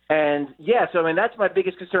them. And yeah, so I mean, that's my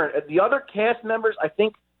biggest concern. The other cast members, I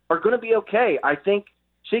think, are going to be okay. I think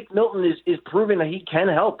Shake Milton is proving that he can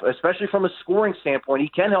help, especially from a scoring standpoint. He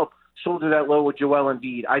can help shoulder that load with Joel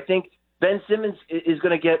Embiid. I think Ben Simmons is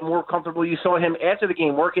going to get more comfortable. You saw him after the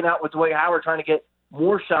game working out with Dwight Howard, trying to get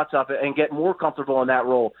more shots up and get more comfortable in that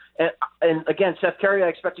role. And again, Seth Curry, I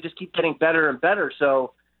expect to just keep getting better and better.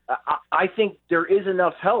 So I think there is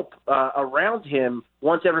enough help around him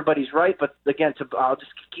once everybody's right. But again, I'll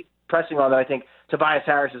just keep pressing on that. I think Tobias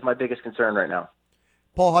Harris is my biggest concern right now.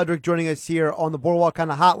 Paul Hudrick joining us here on the Boardwalk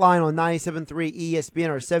kind of hotline on 97.3 ESPN,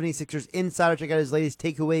 our 76ers insider. Check out his latest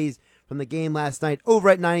takeaways from the game last night over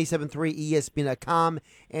at 97.3 ESPN.com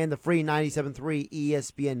and the free 97.3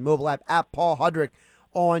 ESPN mobile app at Paul Hudrick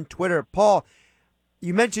on Twitter. Paul,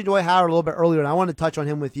 you mentioned Dwight Howard a little bit earlier, and I want to touch on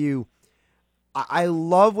him with you. I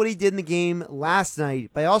love what he did in the game last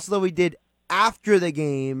night, but I also love what he did after the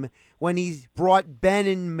game when he brought Ben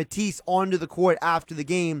and Matisse onto the court after the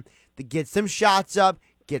game to get some shots up,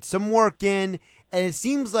 get some work in, and it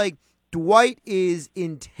seems like Dwight is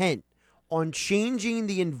intent on changing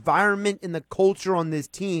the environment and the culture on this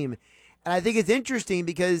team. And I think it's interesting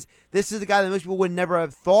because this is the guy that most people would never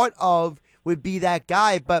have thought of would be that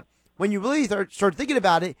guy. But when you really start thinking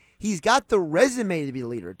about it, he's got the resume to be a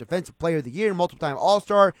leader. Defensive Player of the Year, multiple-time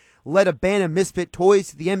All-Star, led a band of misfit toys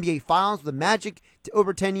to the NBA Finals with the Magic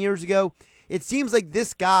over 10 years ago. It seems like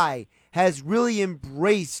this guy has really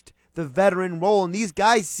embraced the veteran role, and these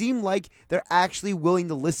guys seem like they're actually willing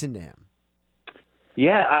to listen to him.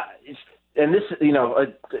 Yeah, and this,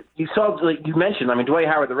 you saw, like you mentioned, I mean, Dwight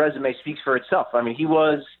Howard, the resume speaks for itself. I mean, he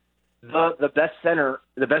was the best center,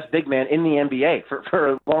 the best big man in the NBA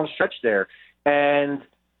for a long stretch there. And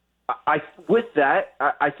with that,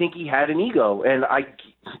 I think he had an ego, and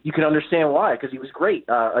you can understand why, because he was great.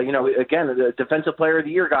 Again, the Defensive Player of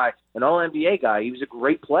the Year guy, an All-NBA guy, he was a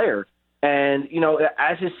great player. And,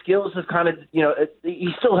 as his skills have kind of, he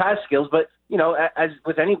still has skills, but, as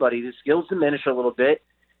with anybody, the skills diminish a little bit.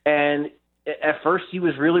 And at first he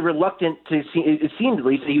was really reluctant it seemed at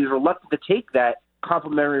least that he was reluctant to take that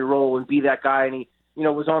complimentary role and be that guy. And he,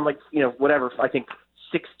 was on whatever, I think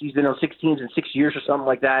he's been on 6 teams in 6 years or something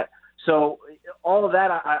like that. So all of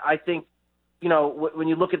that, I think, when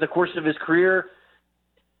you look at the course of his career,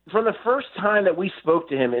 from the first time that we spoke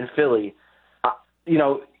to him in Philly,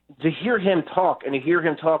 to hear him talk and to hear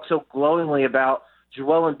him talk so glowingly about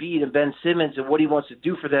Joel Embiid and Ben Simmons and what he wants to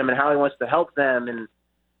do for them and how he wants to help them. And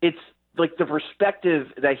it's like the perspective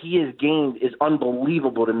that he has gained is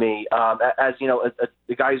unbelievable to me. As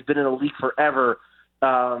the guy who's been in the league forever.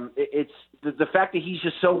 It's the fact that he's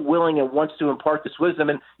just so willing and wants to impart this wisdom.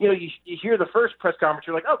 And, you hear the first press conference,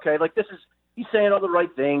 you're like, okay, like he's saying all the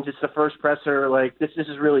right things. It's the first presser. Like this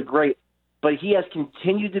is really great. But he has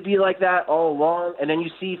continued to be like that all along. And then you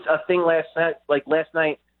see a thing last night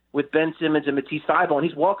with Ben Simmons and Matisse Thybulle, and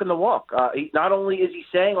he's walking the walk. Not only is he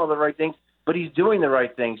saying all the right things, but he's doing the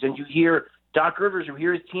right things. And you hear Doc Rivers, you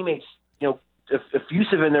hear his teammates,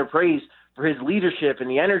 effusive in their praise for his leadership and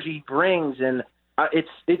the energy he brings. And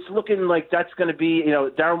it's looking like that's going to be,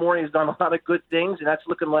 Daryl Morey has done a lot of good things, and that's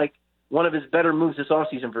looking like one of his better moves this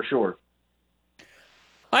offseason for sure.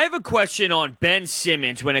 I have a question on Ben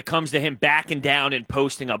Simmons when it comes to him backing down and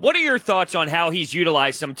posting up. What are your thoughts on how he's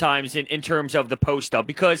utilized sometimes in terms of the post up?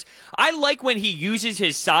 Because I like when he uses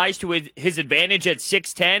his size to his advantage at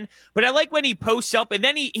 6'10", but I like when he posts up and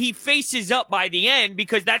then he faces up by the end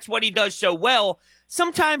because that's what he does so well.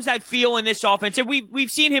 Sometimes I feel in this offense, and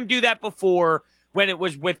we've seen him do that before when it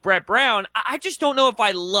was with Brett Brown. I just don't know if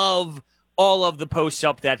I love all of the posts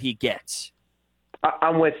up that he gets.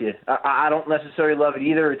 I'm with you. I don't necessarily love it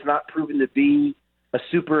either. It's not proven to be a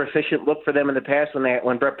super efficient look for them in the past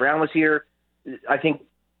when Brett Brown was here. I think,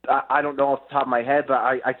 I don't know off the top of my head, but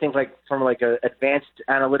I think from a advanced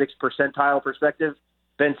analytics percentile perspective,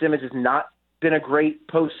 Ben Simmons has not been a great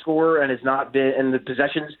post scorer and has not been, and the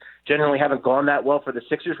possessions generally haven't gone that well for the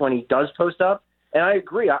Sixers when he does post up. And I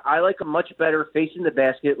agree. I like him much better facing the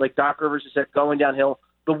basket, like Doc Rivers has said, going downhill.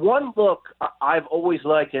 The one look I've always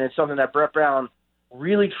liked, and it's something that Brett Brown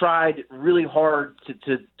really tried really hard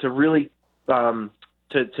to really to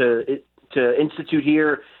institute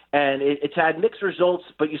here, And it's had mixed results,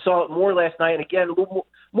 but you saw it more last night. And again, a little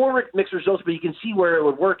more mixed results, but you can see where it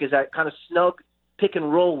would work is that kind of snug pick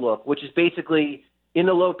and roll look, which is basically in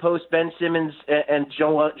the low post, Ben Simmons and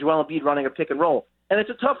Joel Embiid running a pick and roll. And it's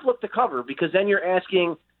a tough look to cover because then you're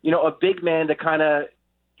asking, a big man to kind of,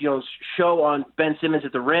 show on Ben Simmons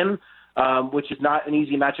at the rim, which is not an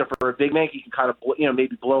easy matchup for a big man. You can kind of,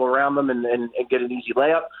 maybe blow around them and get an easy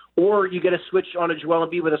layup. Or you get a switch on a Joel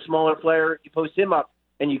Embiid with a smaller player, you post him up,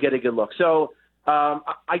 and you get a good look. So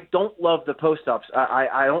I don't love the post-ups.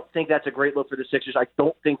 I don't think that's a great look for the Sixers. I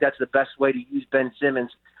don't think that's the best way to use Ben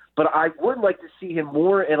Simmons. But I would like to see him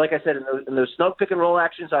more, and like I said, in those snug pick-and-roll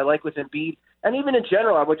actions I like with Embiid. And even in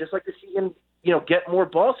general, I would just like to see him, get more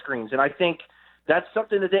ball screens. And I think that's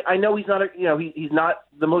something that I know he's not he's not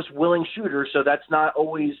the most willing shooter, so that's not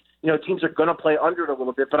always, teams are going to play under it a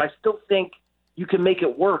little bit. But I still think you can make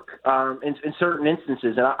it work in certain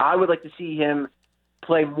instances. And I would like to see him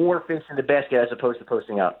play more facing the basket as opposed to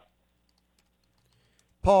posting up.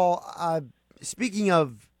 Paul, speaking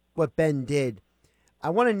of what Ben did, I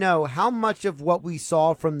want to know how much of what we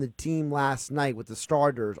saw from the team last night with the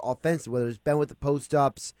starters offensively, whether it's Ben with the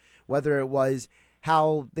post-ups, whether it was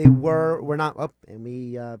how they were not up, and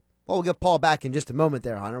we'll get Paul back in just a moment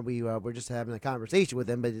there, Hunter. We're just having a conversation with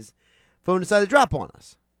him, but his phone decided to drop on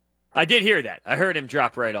us. I did hear that. I heard him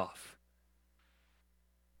drop right off.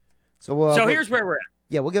 So here's where we're at.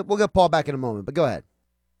 Yeah, we'll get Paul back in a moment, but go ahead.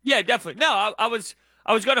 Yeah, definitely. No, I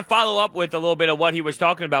was going to follow up with a little bit of what he was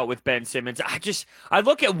talking about with Ben Simmons. I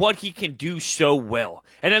look at what he can do so well,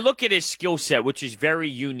 and I look at his skill set, which is very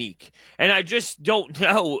unique. And I just don't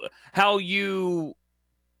know how you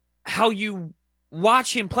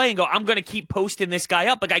watch him play and go, I'm going to keep posting this guy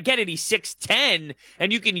up. Like, I get it, he's 6'10",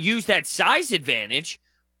 and you can use that size advantage,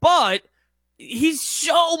 but he's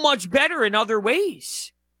so much better in other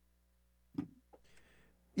ways.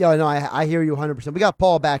 Yeah, no, I hear you 100%. We got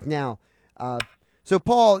Paul back now. So,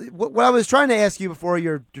 Paul, what I was trying to ask you before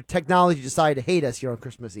your technology decided to hate us here on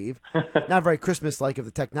Christmas Eve, not very Christmas-like of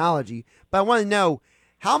the technology, but I want to know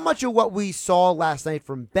how much of what we saw last night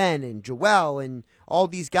from Ben and Joel and all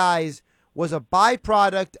these guys was a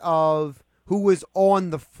byproduct of who was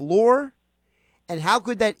on the floor, and how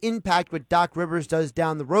could that impact what Doc Rivers does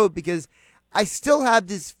down the road? Because I still have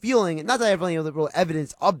this feeling, not that I have any real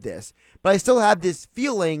evidence of this, but I still have this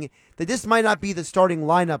feeling that this might not be the starting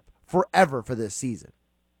lineup forever for this season.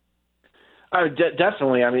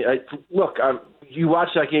 Definitely. I mean, look, you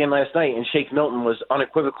watched that game last night, and Shake Milton was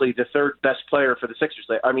unequivocally the third best player for the Sixers.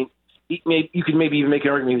 I mean, you could maybe even make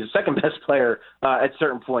an argument he was the second best player at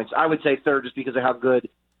certain points. I would say third just because of how good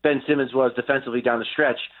Ben Simmons was defensively down the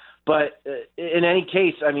stretch. But in any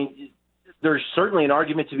case, I mean, there's certainly an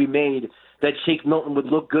argument to be made that Shake Milton would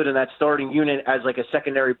look good in that starting unit as like a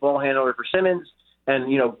secondary ball handler for Simmons and,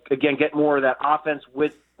 again, get more of that offense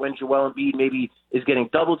with when Joel Embiid maybe is getting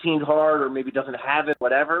double-teamed hard or maybe doesn't have it,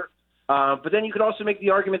 whatever. But then you could also make the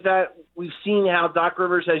argument that we've seen how Doc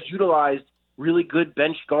Rivers has utilized really good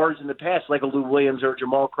bench guards in the past, like a Lou Williams or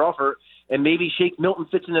Jamal Crawford, and maybe Shake Milton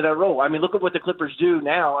fits into that role. I mean, look at what the Clippers do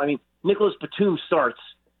now. I mean, Nicholas Batum starts,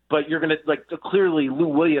 but you're going to, clearly Lou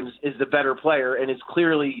Williams is the better player and is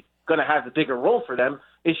clearly going to have the bigger role for them.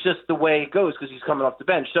 It's just the way it goes because he's coming off the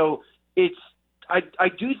bench. So I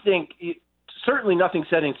do think certainly nothing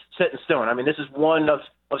set in stone. I mean, this is one of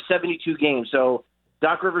 72 games. So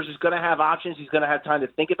Doc Rivers is going to have options. He's going to have time to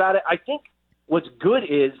think about it. I think what's good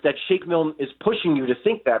is that Shake Milton is pushing you to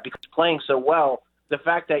think that because he's playing so well. The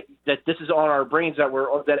fact that this is on our brains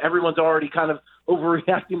that everyone's already kind of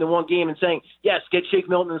overreacting to one game and saying, yes, get Shake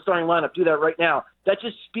Milton in the starting lineup, do that right now. That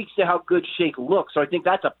just speaks to how good Shake looks. So I think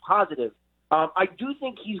that's a positive. I do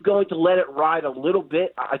think he's going to let it ride a little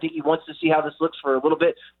bit. I think he wants to see how this looks for a little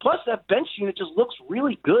bit. Plus, that bench unit just looks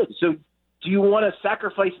really good. So do you want to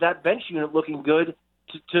sacrifice that bench unit looking good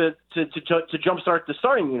to jumpstart the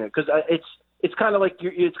starting unit? Because it's kind of like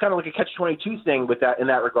a catch-22 thing with that in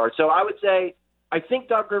that regard. So I would say I think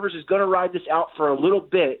Doc Rivers is going to ride this out for a little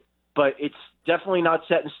bit, but it's definitely not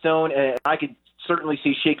set in stone, and I could certainly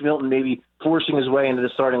see Shake Milton maybe forcing his way into the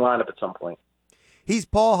starting lineup at some point. He's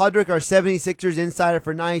Paul Hudrick, our 76ers insider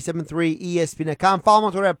for 97.3 ESPN.com. Follow him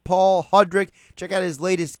on Twitter at Paul Hudrick. Check out his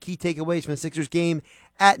latest key takeaways from the Sixers game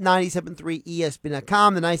at 97.3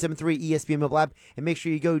 ESPN.com, the 97.3 ESPN mobile app, and make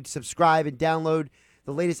sure you go subscribe and download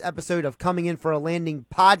the latest episode of Coming In for a Landing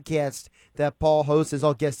podcast that Paul hosts as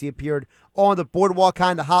all guests he appeared on the Boardwalk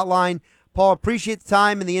Kinda Hotline. Paul, appreciate the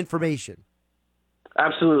time and the information.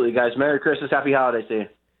 Absolutely, guys. Merry Christmas. Happy holidays to you.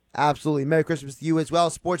 Absolutely. Merry Christmas to you as well.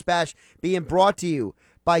 Sports Bash being brought to you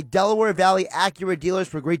by Delaware Valley Acura dealers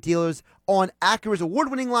for great dealers on Acura's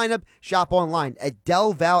award-winning lineup. Shop online at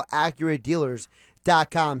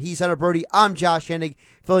DelValAcuraDealers.com. He's Hunter Brody. I'm Josh Hennig,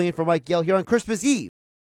 filling in for Mike Gill here on Christmas Eve.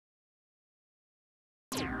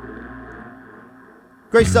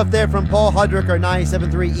 Great stuff there from Paul Hudrick, our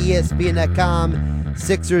 97.3 ESPN.com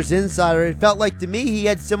Sixers insider. It felt like to me he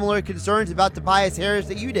had similar concerns about Tobias Harris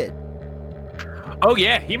that you did. Oh,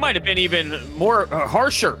 yeah. He might have been even more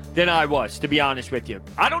harsher than I was, to be honest with you.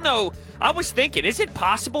 I don't know. I was thinking, is it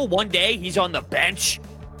possible one day he's on the bench?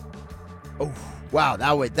 Oh, wow.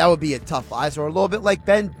 That would be a tough eyes, or a little bit like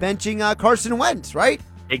benching Carson Wentz, right?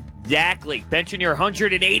 Exactly. Benching your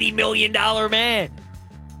 $180 million man.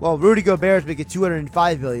 Well, Rudy Gobert's making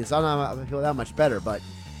 $205 million, so I don't know if I feel that much better. But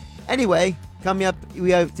anyway, coming up, we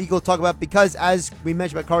have the Eagles to talk about because, as we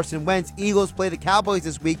mentioned about Carson Wentz, Eagles play the Cowboys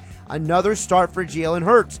this week. Another start for Jalen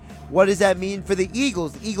Hurts. What does that mean for the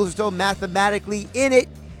Eagles? The Eagles are still mathematically in it.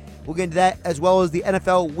 We'll get into that as well as the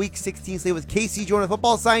NFL Week 16 slate with Casey Joyner,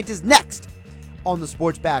 football scientist, next on the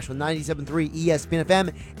Sports Bash on 97.3 ESPN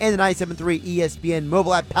FM and the 97.3 ESPN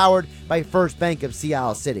mobile app powered by First Bank of Sea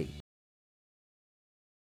Isle City.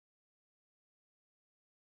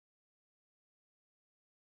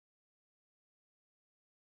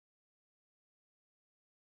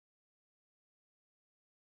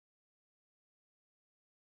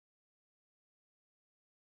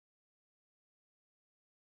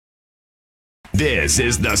 This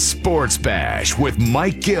is the Sports Bash with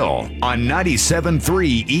Mike Gill on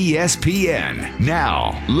 97.3 ESPN.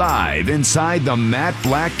 Now, live inside the Matt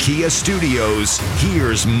Black Kia Studios,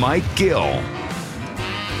 here's Mike Gill.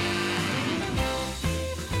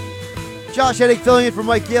 Josh Hennig filling in for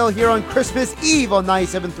Mike Gill here on Christmas Eve on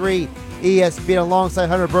 97.3 ESPN alongside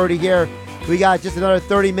Hunter Brody here. We got just another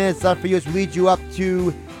 30 minutes left for you as we lead you up to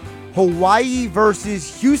Hawaii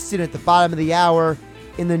versus Houston at the bottom of the hour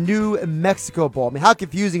in the New Mexico Bowl. I mean, how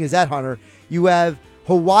confusing is that, Hunter? You have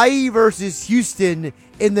Hawaii versus Houston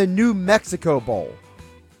in the New Mexico Bowl.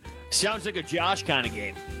 Sounds like a Josh kind of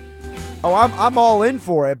game. Oh, I'm all in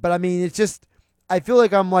for it, but I mean, it's just, I feel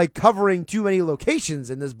like I'm like covering too many locations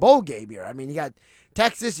in this bowl game here. I mean, you got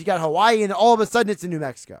Texas, you got Hawaii, and all of a sudden it's in New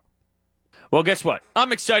Mexico. Well, guess what?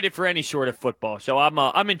 I'm excited for any sort of football, so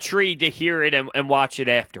I'm intrigued to hear it and watch it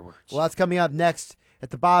afterwards. Well, that's coming up next at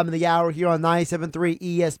the bottom of the hour here on 97.3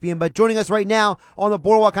 ESPN. But joining us right now on the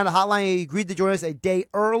Boardwalk kind of hotline, he agreed to join us a day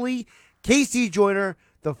early. Casey Joyner,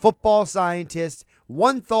 the football scientist,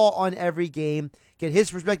 one thought on every game. Get his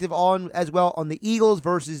perspective on as well on the Eagles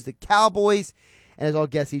versus the Cowboys. And as all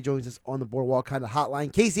guests, he joins us on the Boardwalk kind of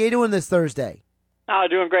hotline. Casey, how you doing this Thursday? Oh,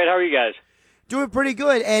 doing great. How are you guys? Doing pretty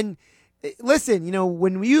good. And listen,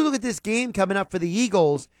 when you look at this game coming up for the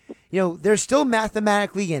Eagles, they're still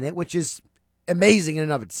mathematically in it, which is amazing in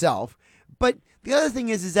and of itself. But the other thing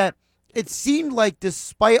is that it seemed like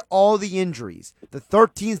despite all the injuries, the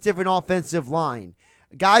 13th different offensive line,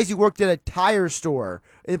 guys who worked at a tire store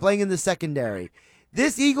and playing in the secondary,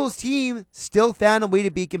 this Eagles team still found a way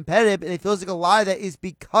to be competitive, and it feels like a lot of that is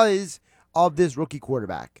because of this rookie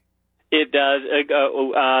quarterback. It does.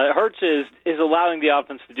 Hurts is allowing the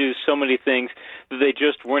offense to do so many things that they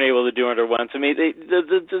just weren't able to do under Wentz. I mean,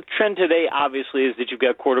 the trend today obviously is that you've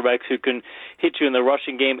got quarterbacks who can hit you in the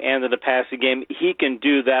rushing game and in the passing game. He can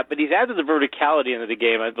do that, but he's added the verticality into the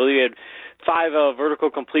game. I believe he had 5 vertical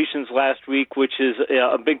completions last week, which is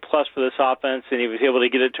a big plus for this offense, and he was able to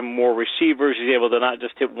get it to more receivers. He's able to not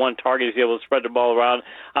just hit one target. He's able to spread the ball around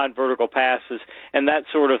on vertical passes and that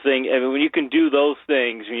sort of thing. I mean, when you can do those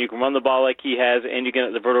things, when you can run the ball like he has and you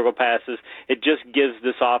get the vertical passes, it just gives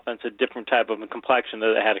this offense a different type of complexion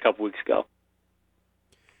that it had a couple weeks ago.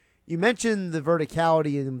 You mentioned the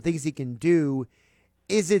verticality and things he can do.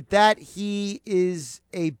 Is it that he is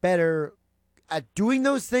a better at doing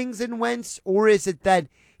those things than Wentz, or is it that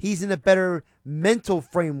he's in a better mental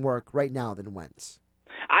framework right now than Wentz?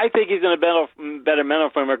 I think he's in a better mental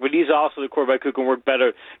framework, but he's also the quarterback who can work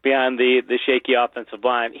better behind the shaky offensive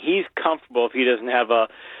line. He's comfortable if he doesn't have a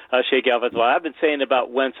shaky offensive line. I've been saying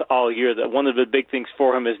about Wentz all year that one of the big things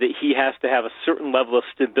for him is that he has to have a certain level of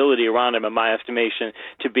stability around him, in my estimation,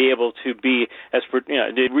 to be able to be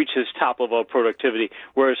to reach his top level of productivity.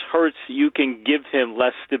 Whereas Hurts, you can give him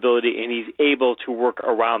less stability, and he's able to work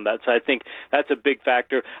around that. So I think that's a big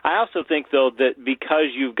factor. I also think, though, that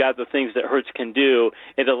because you've got the things that Hurts can do,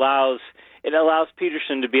 it allows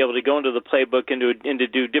Peterson to be able to go into the playbook and to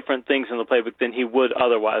do different things in the playbook than he would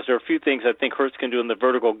otherwise. There are a few things I think Hurts can do in the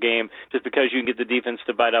vertical game just because you can get the defense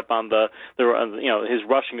to bite up on his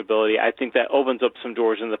rushing ability. I think that opens up some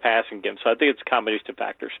doors in the passing game. So I think it's a combination of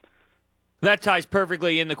factors. That ties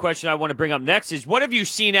perfectly in the question I want to bring up next is what have you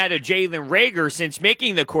seen out of Jalen Reagor since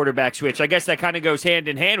making the quarterback switch? I guess that kind of goes hand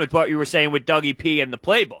in hand with what you were saying with Dougie P and the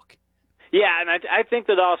playbook. Yeah, and I think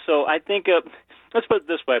that also, let's put it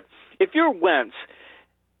this way. If you're Wentz,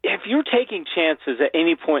 if you're taking chances at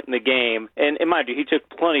any point in the game, and mind you, he took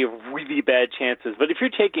plenty of really bad chances, but if you're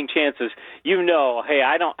taking chances, you know, hey,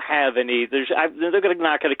 I don't have any, they're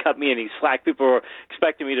not going to cut me any slack. People are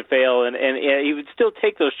expecting me to fail, and he would still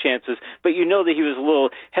take those chances, but you know that he was a little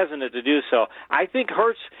hesitant to do so. I think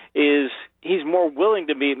Hurts he's more willing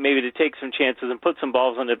to maybe to take some chances and put some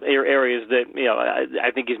balls in the areas that, you know, I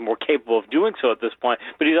think he's more capable of doing so at this point,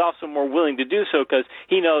 but he's also more willing to do so because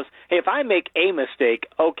he knows, hey, if I make a mistake,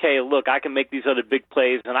 okay, look, I can make these other big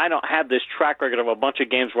plays, and I don't have this track record of a bunch of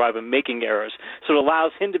games where I've been making errors. So it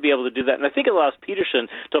allows him to be able to do that, and I think it allows Peterson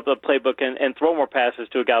to open up the playbook and throw more passes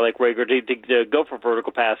to a guy like Reagor to go for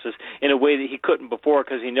vertical passes in a way that he couldn't before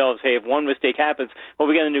because he knows, hey, if one mistake happens, well,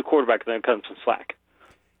 we got a new quarterback, then it comes some slack.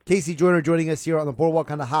 Casey Joyner joining us here on the Boardwalk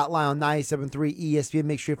on the Hotline on 97.3 ESPN.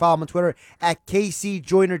 Make sure you follow him on Twitter at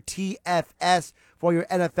KCJoynerTFS for your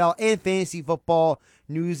NFL and fantasy football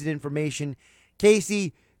news and information.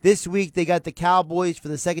 Casey, this week they got the Cowboys for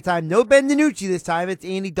the second time. No Ben DiNucci this time. It's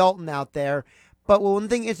Andy Dalton out there. But one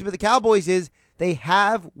thing interesting with the Cowboys is they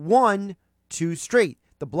have won 2 straight.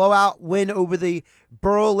 The blowout win over the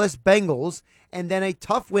Burrow-less Bengals, and then a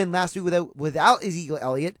tough win last week without Ezekiel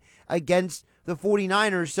Elliott against the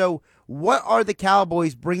 49ers. So what are the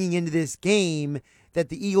Cowboys bringing into this game that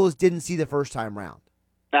the Eagles didn't see the first time round?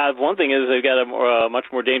 One thing is they've got a much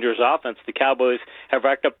more dangerous offense. The Cowboys have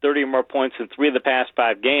racked up 30 or more points in 3 of the past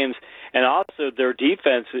 5 games, and also their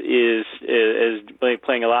defense is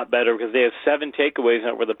playing a lot better because they have 7 takeaways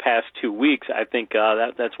over the past 2 weeks. I think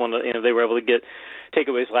that's one of they were able to get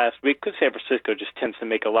takeaways last week because San Francisco just tends to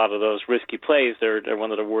make a lot of those risky plays. They're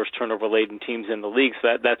one of the worst turnover-laden teams in the league,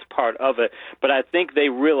 so that's part of it. But I think they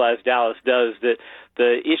realize, Dallas does, that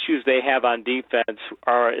the issues they have on defense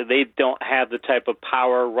are they don't have the type of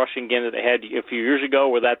power rushing game that they had a few years ago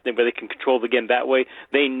where they can control the game that way.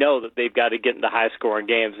 They know that they've got to get into high-scoring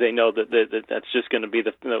games. They know that that's just going to be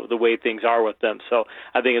the way things are with them. So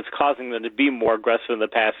I think it's causing them to be more aggressive in the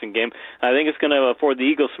passing game. I think it's going to afford the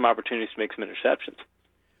Eagles some opportunities to make some interceptions.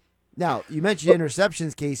 Now, you mentioned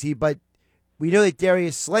interceptions, Casey, but we know that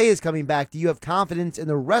Darius Slay is coming back. Do you have confidence in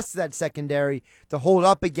the rest of that secondary to hold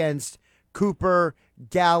up against Cooper,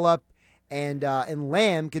 Gallup, and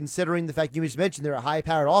Lamb, considering the fact you just mentioned they're a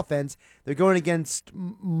high-powered offense? They're going against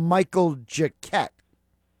Michael Jacquet.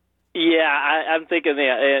 Yeah, I'm thinking,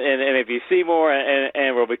 and if you see more,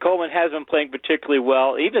 and Roby Coleman has been playing particularly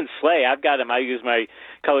well. Even Slay, I've got him. I use my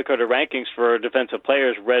color-coded rankings for defensive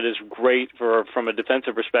players. Red is great from a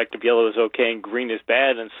defensive perspective. Yellow is okay, and green is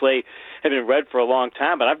bad. And Slay had been red for a long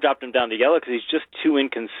time, but I've dropped him down to yellow because he's just too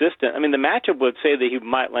inconsistent. I mean, the matchup would say that he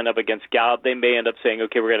might line up against Gallup. They may end up saying,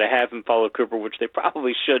 okay, we're going to have him follow Cooper, which they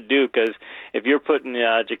probably should do because if you're putting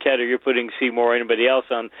Jacquet or you're putting Seymour or anybody else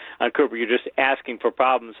on Cooper, you're just asking for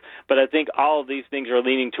problems. But I think all of these things are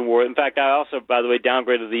leaning toward. In fact, I also, by the way,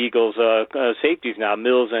 downgraded the Eagles' safeties now.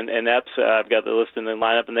 Mills and Epps, I've got the list in the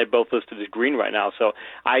lineup, and they're both listed as green right now. So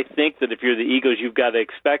I think that if you're the Eagles, you've got to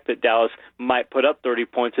expect that Dallas might put up 30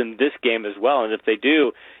 points in this game as well. And if they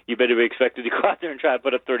do, you better be expected to go out there and try to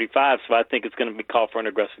put up 35. So I think it's going to be called for an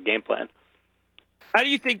aggressive game plan. How do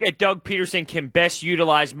you think that Doug Peterson can best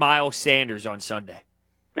utilize Miles Sanders on Sunday?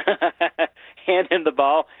 Hand him the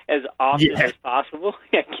ball as often as possible.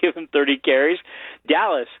 Give him 30 carries.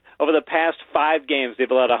 Dallas, over the past 5 games, they've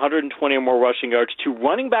allowed 120 or more rushing yards to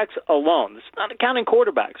running backs alone. This is not counting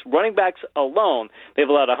quarterbacks. Running backs alone, they've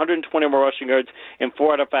allowed 120 or more rushing yards in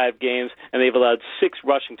 4 out of 5 games, and they've allowed 6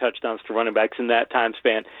 rushing touchdowns to running backs in that time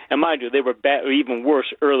span. And mind you, they were even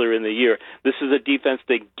worse earlier in the year. This is a defense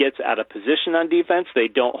that gets out of position on defense. They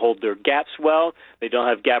don't hold their gaps well. They don't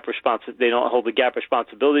have They don't hold the gap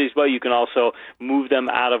responsibilities well. You can also move them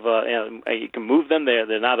out of you can move them. They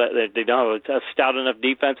don't have a stout enough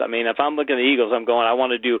defense. I mean, if I'm looking at the Eagles, I'm going, I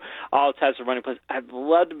want to do all types of running plays. I'd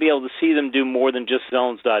love to be able to see them do more than just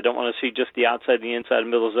zones, though. I don't want to see just the outside, the inside,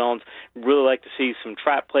 and middle zones. Really like to see some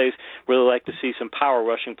trap plays. Really like to see some power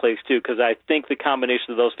rushing plays, too, because I think the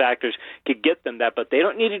combination of those factors could get them that. But they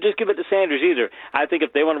don't need to just give it to Sanders either. I think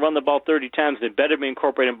if they want to run the ball 30 times, they better be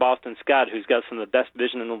incorporating Boston Scott, who's got some of the best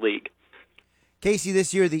vision in the league. Casey,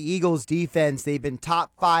 this year, the Eagles' defense, they've been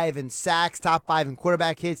top 5 in sacks, top 5 in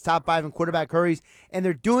quarterback hits, top 5 in quarterback hurries, and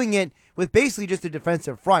they're doing it with basically just a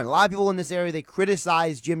defensive front. A lot of people in this area, they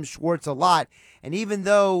criticize Jim Schwartz a lot, and even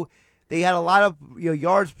though They had a lot of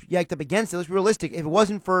yards yacked up against it. Let's be realistic. If it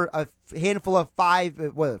wasn't for a handful of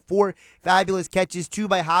 4 fabulous catches, 2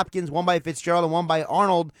 by Hopkins, 1 by Fitzgerald, and 1 by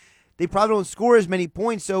Arnold, they probably don't score as many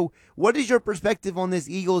points. So what is your perspective on this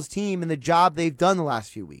Eagles team and the job they've done the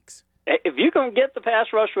last few weeks? If you can get the pass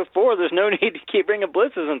rush with 4, there's no need to keep bringing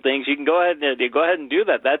blitzes and things. You can go ahead and do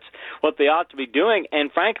that. That's what they ought to be doing.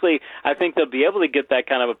 And frankly, I think they'll be able to get that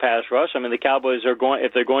kind of a pass rush. I mean, the Cowboys are going,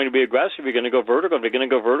 if they're going to be aggressive, you're going to go vertical. If you're going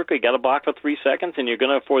to go vertical, you got to block for 3 seconds, and you're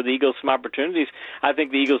going to afford the Eagles some opportunities. I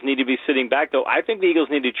think the Eagles need to be sitting back, though. I think the Eagles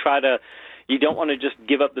need to try to. You don't want to just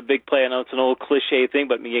give up the big play. I know it's an old cliche thing,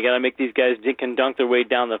 but you got to make these guys dink and dunk their way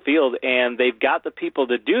down the field, and they've got the people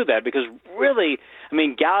to do that because really, I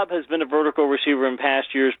mean, Gallup has been a vertical receiver in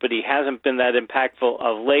past years, but he hasn't been that impactful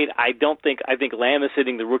of late. I think Lamb is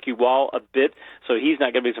hitting the rookie wall a bit, so he's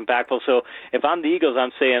not going to be as impactful. So if I'm the Eagles,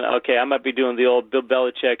 I'm saying, okay, I might be doing the old Bill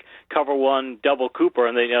Belichick cover 1, double Cooper,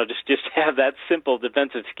 and then just have that simple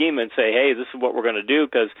defensive scheme and say, hey, this is what we're going to do,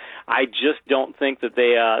 because I just don't think that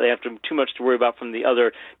they have too much to worry about from the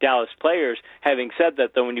other Dallas players. Having said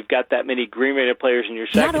that, though, when you've got that many Green Bay players in your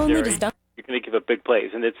secondary, you're going to give up big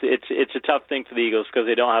plays, and it's a tough thing for the Eagles because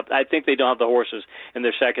I think they don't have the horses in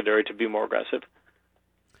their secondary to be more aggressive.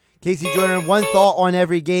 Casey Joyner, one thought on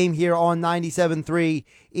every game here on 97.3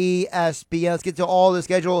 ESPN. Let's get to all the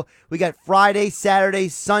schedule. We got Friday, Saturday,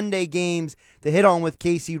 Sunday games to hit on with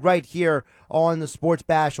Casey right here on the Sports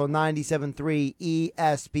Bash on 97.3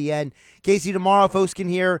 ESPN. Casey, tomorrow folks can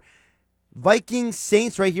hear Vikings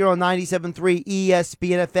Saints right here on 97.3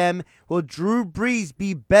 ESPN FM. Will Drew Brees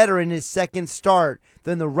be better in his second start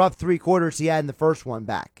than the rough 3 quarters he had in the first one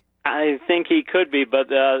back? I think he could be, but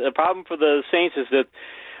the problem for the Saints is that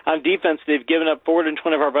on defense, they've given up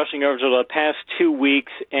 425 rushing yards over the past 2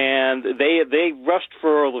 weeks, and they rushed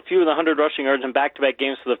for fewer than 100 rushing yards in back-to-back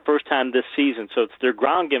games for the first time this season. So it's their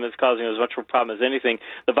ground game that's causing as much of a problem as anything.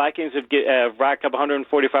 The Vikings have racked up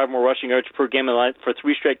 145 more rushing yards per game for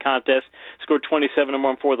 3 straight contests, scored 27 or more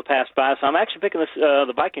in 4 of the past 5. So I'm actually picking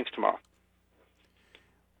the Vikings tomorrow.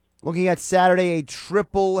 Looking at Saturday, a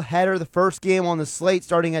triple header. The first game on the slate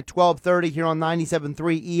starting at 12:30 here on 97.3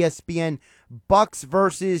 ESPN. Bucks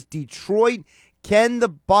versus Detroit. Can the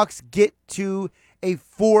Bucks get to a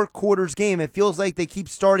 4 quarters game? It feels like they keep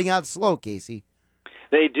starting out slow, Casey.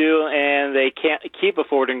 They do, and they can't keep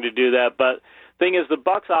affording to do that. But thing is, the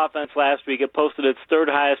Bucks offense last week, it posted its 3rd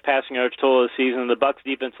highest passing yardage total of the season. The Bucks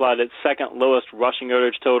defense allowed its 2nd lowest rushing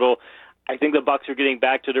yardage total. I think the Bucks are getting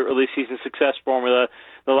back to their early season success formula.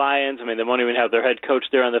 The Lions, I mean, they won't even have their head coach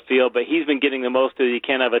there on the field, but he's been getting the most that he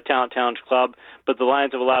can out of a talent club. But the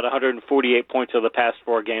Lions have allowed 148 points over the past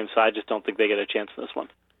 4 games, so I just don't think they get a chance in this one.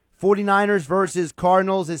 49ers versus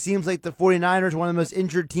Cardinals. It seems like the 49ers are one of the most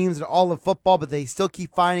injured teams in all of football, but they still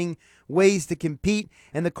keep finding ways to compete.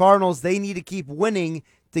 And the Cardinals, they need to keep winning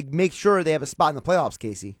to make sure they have a spot in the playoffs,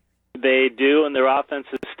 Casey. They do, and their offense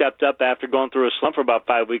has stepped up after going through a slump for about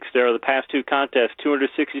 5 weeks there. The past 2 contests,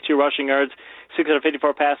 262 rushing yards,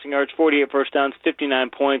 654 passing yards, 48 first downs, 59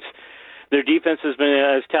 points. Their defense has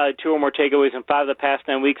tallied 2 or more takeaways in 5 of the past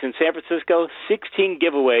 9 weeks. In San Francisco, 16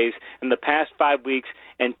 giveaways in the past 5 weeks,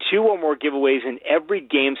 and 2 or more giveaways in every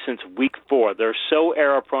game since week 4. They're so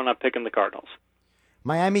error-prone. I'm picking the Cardinals.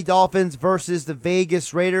 Miami Dolphins versus the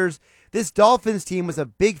Vegas Raiders. This Dolphins team was a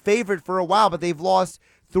big favorite for a while, but they've lost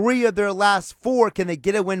 3 of their last 4. Can they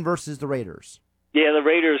get a win versus the Raiders? Yeah, the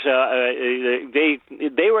Raiders,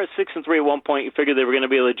 they were at 6-3 at one point. You figured they were going to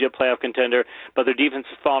be a legit playoff contender, but their defense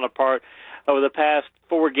has fallen apart. Over the past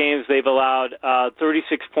 4 games, they've allowed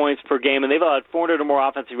 36 points per game, and they've allowed 400 or more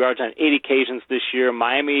offensive yards on 8 occasions this year.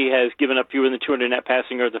 Miami has given up fewer than 200 net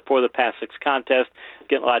passing yards in 4 of the past 6 contests,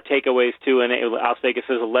 getting a lot of takeaways, too, and Las Vegas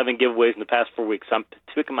has 11 giveaways in the past 4 weeks. So I'm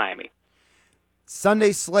picking Miami.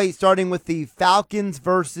 Sunday slate starting with the Falcons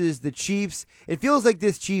versus the Chiefs. It feels like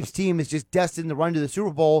this Chiefs team is just destined to run to the Super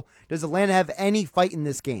Bowl. Does Atlanta have any fight in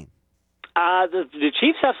this game? The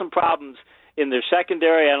Chiefs have some problems in their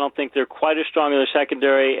secondary. I don't think they're quite as strong in their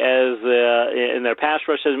secondary as in their pass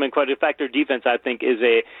rush has been quite. In fact, their defense, I think, is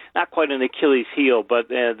not quite an Achilles heel, but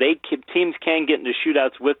teams can get into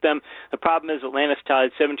shootouts with them. The problem is Atlanta's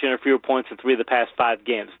tallied 17 or fewer points in 3 of the past 5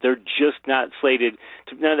 games. They're just not slated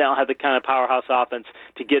to. They don't have the kind of powerhouse offense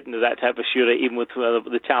to get into that type of shootout, even with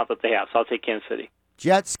the talent that they have. So I'll take Kansas City.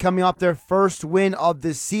 Jets coming off their first win of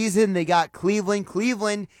the season. They got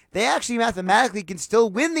Cleveland. They actually mathematically can still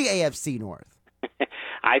win the AFC North.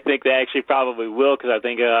 I think they actually probably will, because I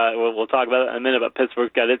think we'll talk about it in a minute, but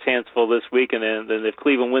Pittsburgh's got its hands full this week, and then if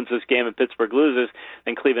Cleveland wins this game and Pittsburgh loses,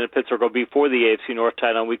 then Cleveland and Pittsburgh will be for the AFC North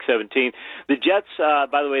title on Week 17. The Jets,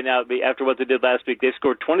 by the way, now after what they did last week, they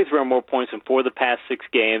scored 23 or more points in 4 of the past 6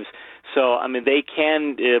 games. So, I mean, they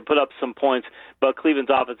can put up some points, but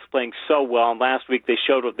Cleveland's offense is playing so well. And last week they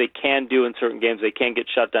showed what they can do in certain games. They can get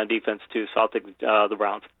shut down defense, too. So I'll take the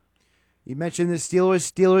Browns. You mentioned the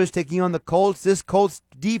Steelers. Steelers taking on the Colts. This Colts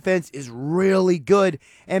defense is really good.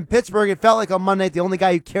 And Pittsburgh, it felt like on Monday night the only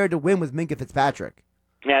guy who cared to win was Minka Fitzpatrick.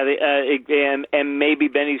 Yeah, and maybe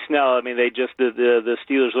Benny Snell. I mean, the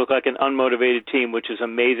Steelers look like an unmotivated team, which is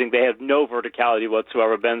amazing. They have no verticality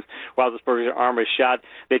whatsoever. Ben Roethlisberger's arm is shot.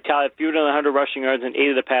 They tallied fewer than 100 rushing yards in 8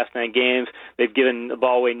 of the past 9 games. They've given the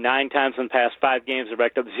ball away 9 times in the past 5 games. They've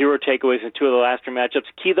racked up 0 takeaways in 2 of the last 3 matchups.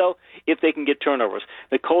 Key, though, if they can get turnovers.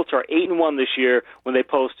 The Colts are 8-1 this year when they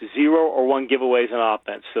post 0 or 1 giveaways on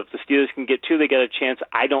offense. So if the Steelers can get 2, they get a chance.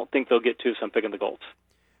 I don't think they'll get 2, so I'm picking the Colts.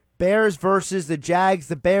 Bears versus the Jags.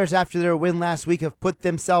 The Bears, after their win last week, have put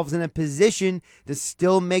themselves in a position to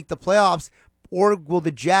still make the playoffs, or will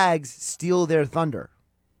the Jags steal their thunder?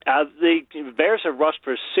 The Bears have rushed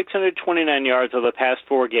for 629 yards over the past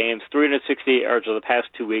 4 games, 368 yards over the past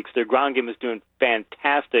 2 weeks. Their ground game is doing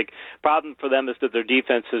fantastic. Problem for them is that their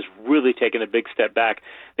defense has really taken a big step back.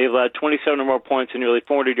 They've allowed 27 or more points and nearly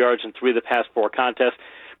 400 yards in 3 of the past 4 contests.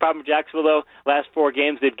 Problem with Jacksonville, though, last 4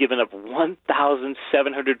 games they've given up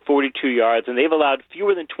 1,742 yards, and they've allowed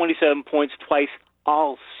fewer than 27 points twice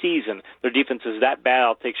all season. Their defense is that bad.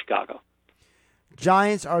 I'll take Chicago.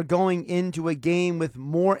 Giants are going into a game with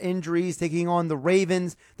more injuries, taking on the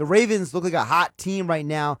Ravens. The Ravens look like a hot team right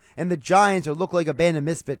now, and the Giants look like a band of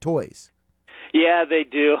misfit toys. Yeah, they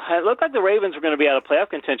do. It looked like the Ravens were going to be out of playoff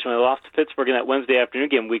contention when they lost to Pittsburgh in that Wednesday afternoon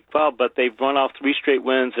game, Week 12, but they've run off 3 straight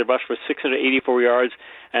wins. They've rushed for 684 yards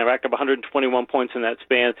and racked up 121 points in that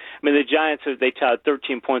span. I mean, the Giants, they tied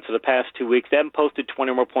 13 points in the past 2 weeks. They haven't posted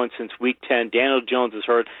 20 more points since Week 10. Daniel Jones is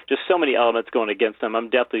hurt. Just so many elements going against them. I'm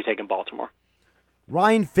definitely taking Baltimore.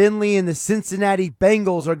 Ryan Finley and the Cincinnati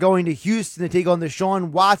Bengals are going to Houston to take on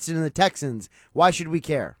Deshaun Watson and the Texans. Why should we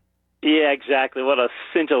care? Yeah, exactly. What a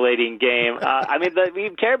scintillating game. I mean, we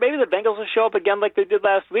care. Maybe the Bengals will show up again like they did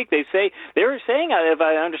last week. They were saying, if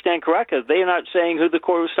I understand correctly, they're not saying who the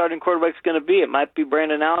starting quarterback is going to be. It might be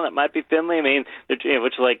Brandon Allen. It might be Finley. I mean, which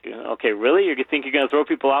is like, okay, really? You think you're going to throw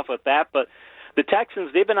people off with that? But the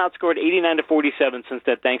Texans, they've been outscored 89-47 since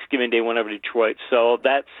that Thanksgiving Day win over Detroit. So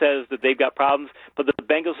that says that they've got problems. But the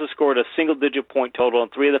Bengals have scored a single-digit point total in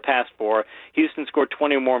 3 of the past 4. Houston scored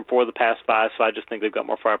 20 or more in 4 of the past 5. So I just think they've got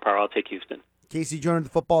more firepower. I'll take Houston. Casey Joyner, the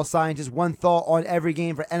football scientist. One thought on every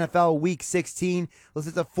game for NFL Week 16. Let's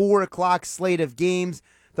hit the 4 o'clock slate of games.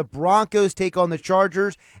 The Broncos take on the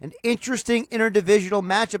Chargers. An interesting interdivisional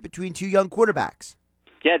matchup between 2 young quarterbacks.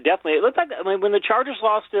 Yeah, definitely. It looked like, I mean, when the Chargers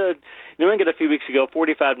lost to New England a few weeks ago,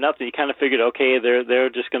 45-0, you kind of figured, okay,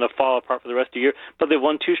 they're just going to fall apart for the rest of the year. But they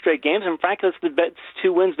won 2 straight games, and frankly, it's the best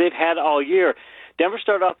 2 wins they've had all year. Denver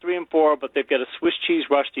started off 3-4, but they've got a Swiss cheese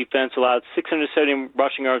rush defense, allowed 670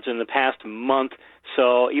 rushing yards in the past month.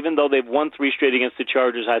 So even though they've won 3 straight against the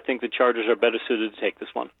Chargers, I think the Chargers are better suited to take this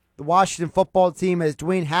one. The Washington football team has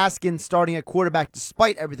Dwayne Haskins starting at quarterback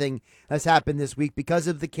despite everything that's happened this week because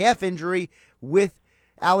of the calf injury with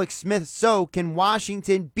Alex Smith. So can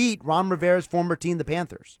Washington beat Ron Rivera's former team, the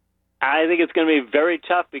Panthers? I think it's going to be very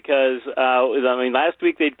tough because, last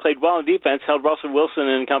week they played well in defense, held Russell Wilson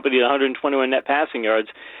and company to 121 net passing yards,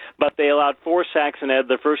 but they allowed 4 sacks and had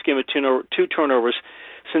their first game of 2 turnovers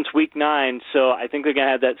since Week 9, so I think they're going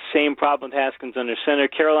to have that same problem with Haskins under center.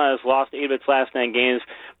 Carolina's lost 8 of its last 9 games,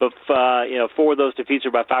 but 4 of those defeats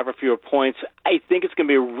are by 5 or fewer points. I think it's going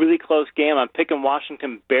to be a really close game. I'm picking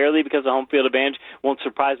Washington barely because of home field advantage. Won't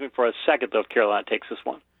surprise me for a second, though, if Carolina takes this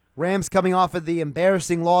one. Rams coming off of the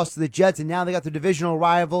embarrassing loss to the Jets, and now they got the divisional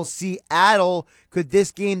rival, Seattle. Could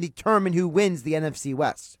this game determine who wins the NFC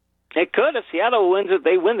West? It could. If Seattle wins it,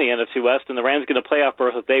 they win the NFC West, and the Rams get a playoff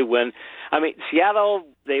berth if they win. I mean, Seattle,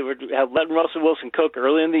 they were letting Russell Wilson cook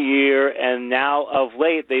early in the year, and now of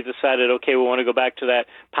late they decided, okay, we want to go back to that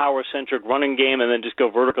power-centric running game and then just go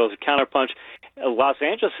vertical as a counterpunch. Los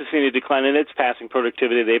Angeles has seen a decline in its passing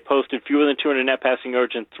productivity. They posted fewer than 200 net passing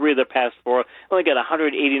yards in 3 of their past 4. Only got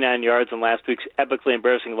 189 yards in last week's epically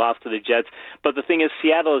embarrassing loss to the Jets. But the thing is,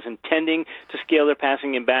 Seattle is intending to scale their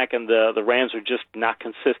passing game back, and the Rams are just not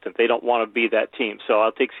consistent. They don't want to be that team. So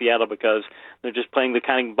I'll take Seattle because they're just playing the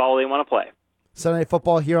kind of ball they want to play. Sunday Night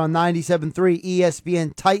Football here on 97.3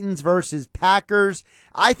 ESPN. Titans versus Packers.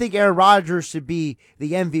 I think Aaron Rodgers should be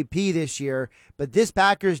the MVP this year, but this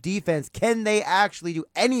Packers defense, can they actually do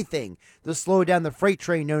anything to slow down the freight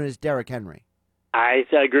train known as Derrick Henry? I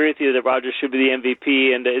agree with you that Rodgers should be the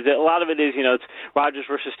MVP, and a lot of it is, it's Rodgers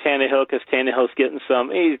versus Tannehill because Tannehill's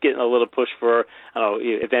he's getting a little push for, I don't know,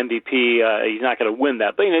 if MVP, he's not going to win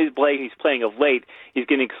that, but he's playing of late, he's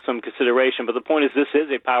getting some consideration. But the point is, this is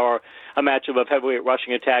a matchup of heavyweight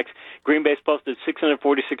rushing attacks. Green Bay's posted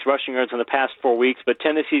 646 rushing yards in the past 4 weeks, but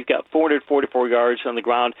Tennessee's got 444 yards on the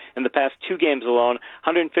ground in the past 2 games alone,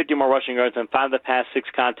 150 more rushing yards in 5 of the past 6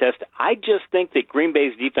 contests. I just think that Green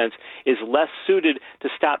Bay's defense is less suited to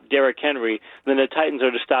stop Derrick Henry than the Titans are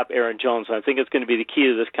to stop Aaron Jones. And I think it's going to be the key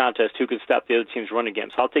to this contest, who can stop the other team's running game.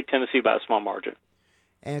 So I'll take Tennessee by a small margin.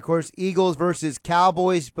 And, of course, Eagles versus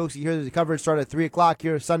Cowboys. Folks, you hear the coverage start at 3 o'clock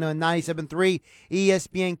here Sunday on 97.3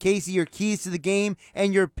 ESPN. Casey, your keys to the game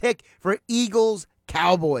and your pick for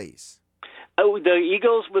Eagles-Cowboys. The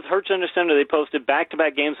Eagles, with Hurts under center, they posted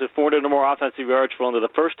back-to-back games with 400 or more offensive yards for only the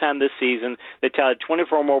first time this season. They tallied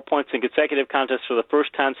 24 or more points in consecutive contests for the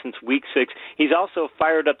first time since Week 6. He's also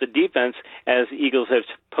fired up the defense, as the Eagles have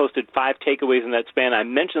posted 5 takeaways in that span. I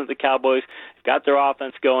mentioned that the Cowboys have got their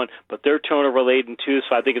offense going, but they're turnover-laden too,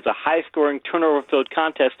 so I think it's a high-scoring, turnover-filled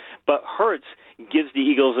contest. But Hurts gives the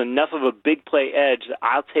Eagles enough of a big play edge.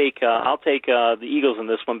 I'll take the Eagles in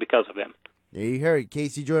this one because of him. There you heard it.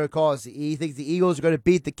 Casey Joyner calls. He thinks the Eagles are going to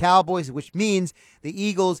beat the Cowboys, which means the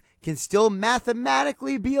Eagles can still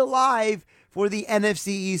mathematically be alive for the NFC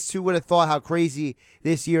East. Who would have thought how crazy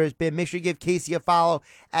this year has been? Make sure you give Casey a follow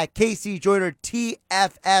at Casey Joyner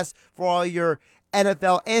TFS for all your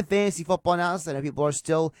NFL and fantasy football analysis. I know people are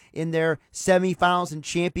still in their semifinals and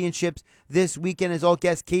championships this weekend. As all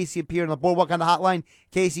guests, Casey appeared on the Boardwalk on the Hotline.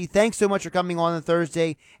 Casey, thanks so much for coming on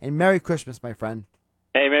Thursday, and Merry Christmas, my friend.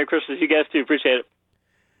 Hey, Merry Christmas. You guys too. Appreciate it.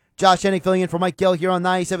 Josh Hennig filling in for Mike Gill here on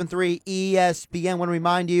 97.3 ESPN. I want to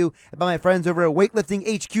remind you about my friends over at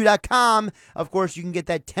weightliftinghq.com. Of course, you can get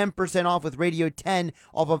that 10% off with Radio 10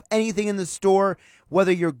 off of anything in the store,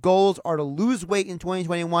 whether your goals are to lose weight in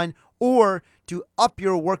 2021 or to up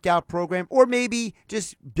your workout program, or maybe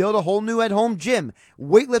just build a whole new at-home gym.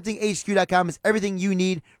 Weightliftinghq.com is everything you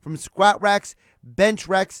need, from squat racks, bench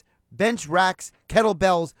racks,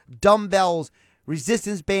 kettlebells, dumbbells,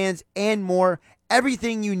 resistance bands, and more.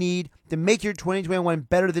 Everything you need to make your 2021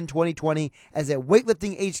 better than 2020 as at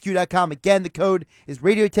weightliftinghq.com. Again, the code is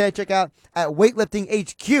Radio 10 at checkout at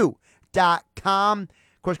weightliftinghq.com.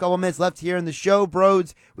 Of course, a couple minutes left here in the show,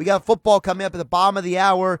 Brodes. We got football coming up at the bottom of the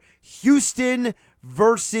hour. Houston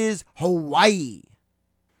versus Hawaii.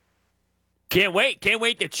 Can't wait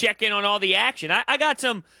to check in on all the action. I got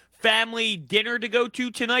some family dinner to go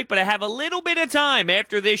to tonight, but I have a little bit of time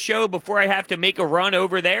after this show before I have to make a run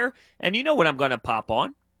over there. And you know what I'm going to pop on?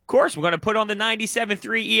 Of course, we're going to put on the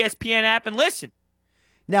 97.3 ESPN app and listen.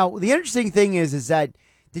 Now, the interesting thing is that,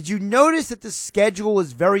 did you notice that the schedule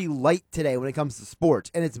is very light today when it comes to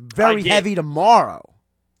sports, and it's very heavy tomorrow?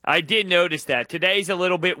 I did notice that. Today's a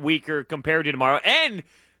little bit weaker compared to tomorrow. And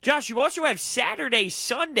Josh, you also have Saturday,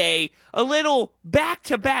 Sunday, a little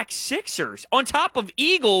back-to-back Sixers on top of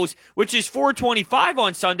Eagles, which is 4:25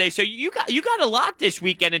 on Sunday. So you got a lot this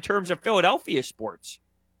weekend in terms of Philadelphia sports.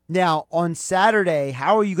 Now, on Saturday,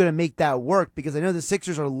 how are you going to make that work? Because I know the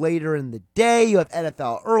Sixers are later in the day. You have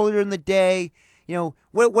NFL earlier in the day. You know,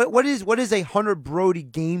 what is a Hunter Brody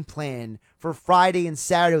game plan for Friday and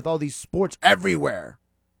Saturday with all these sports everywhere?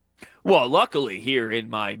 Well, luckily here in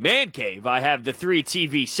my man cave, I have the 3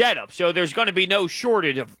 TV setup, so there's going to be no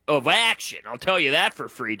shortage of action. I'll tell you that for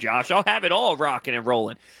free, Josh. I'll have it all rocking and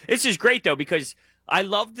rolling. This is great, though, because I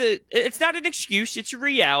love it's not an excuse. It's a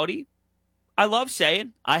reality. I love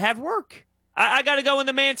saying I have work. I got to go in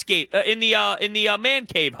the man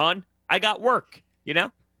cave, hun. I got work, you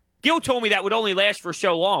know? Gil told me that would only last for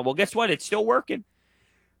so long. Well, guess what? It's still working.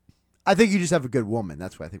 I think you just have a good woman.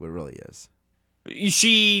 That's what I think it really is.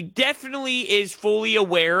 She definitely is fully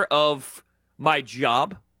aware of my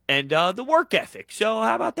job and the work ethic. So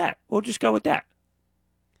how about that? We'll just go with that.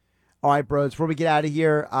 All right, bros, before we get out of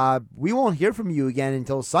here, we won't hear from you again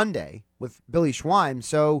until Sunday with Billy Schwein.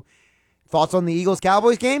 So thoughts on the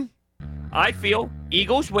Eagles-Cowboys game? I feel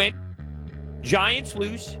Eagles win, Giants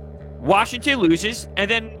lose, Washington loses, and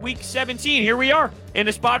then week 17, here we are in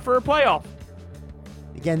a spot for a playoff.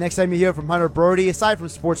 Again, next time you hear from Hunter Brody, aside from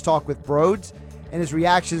Sports Talk with Brodes and his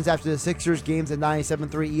reactions after the Sixers games at 97.3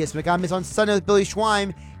 ESPN. Is on Sunday with Billy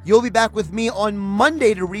Schwein. You'll be back with me on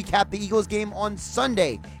Monday to recap the Eagles game on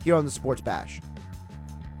Sunday here on the Sports Bash.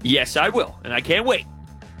 Yes, I will, and I can't wait.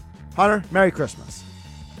 Hunter, Merry Christmas.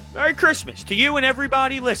 Merry Christmas to you and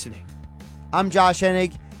everybody listening. I'm Josh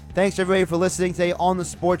Hennig. Thanks everybody for listening today on the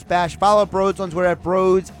Sports Bash. Follow Brodes on Twitter at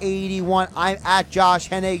Brodes81. I'm at Josh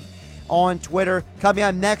Hennig on Twitter. Coming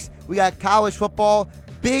up next, we got college football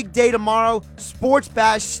Big day tomorrow. Sports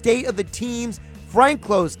Bash, State of the Teams. Frank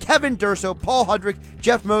Close, Kevin Durso, Paul Hudrick,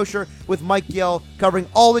 Jeff Mosher with Mike Gill covering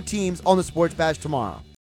all the teams on the Sports Bash tomorrow.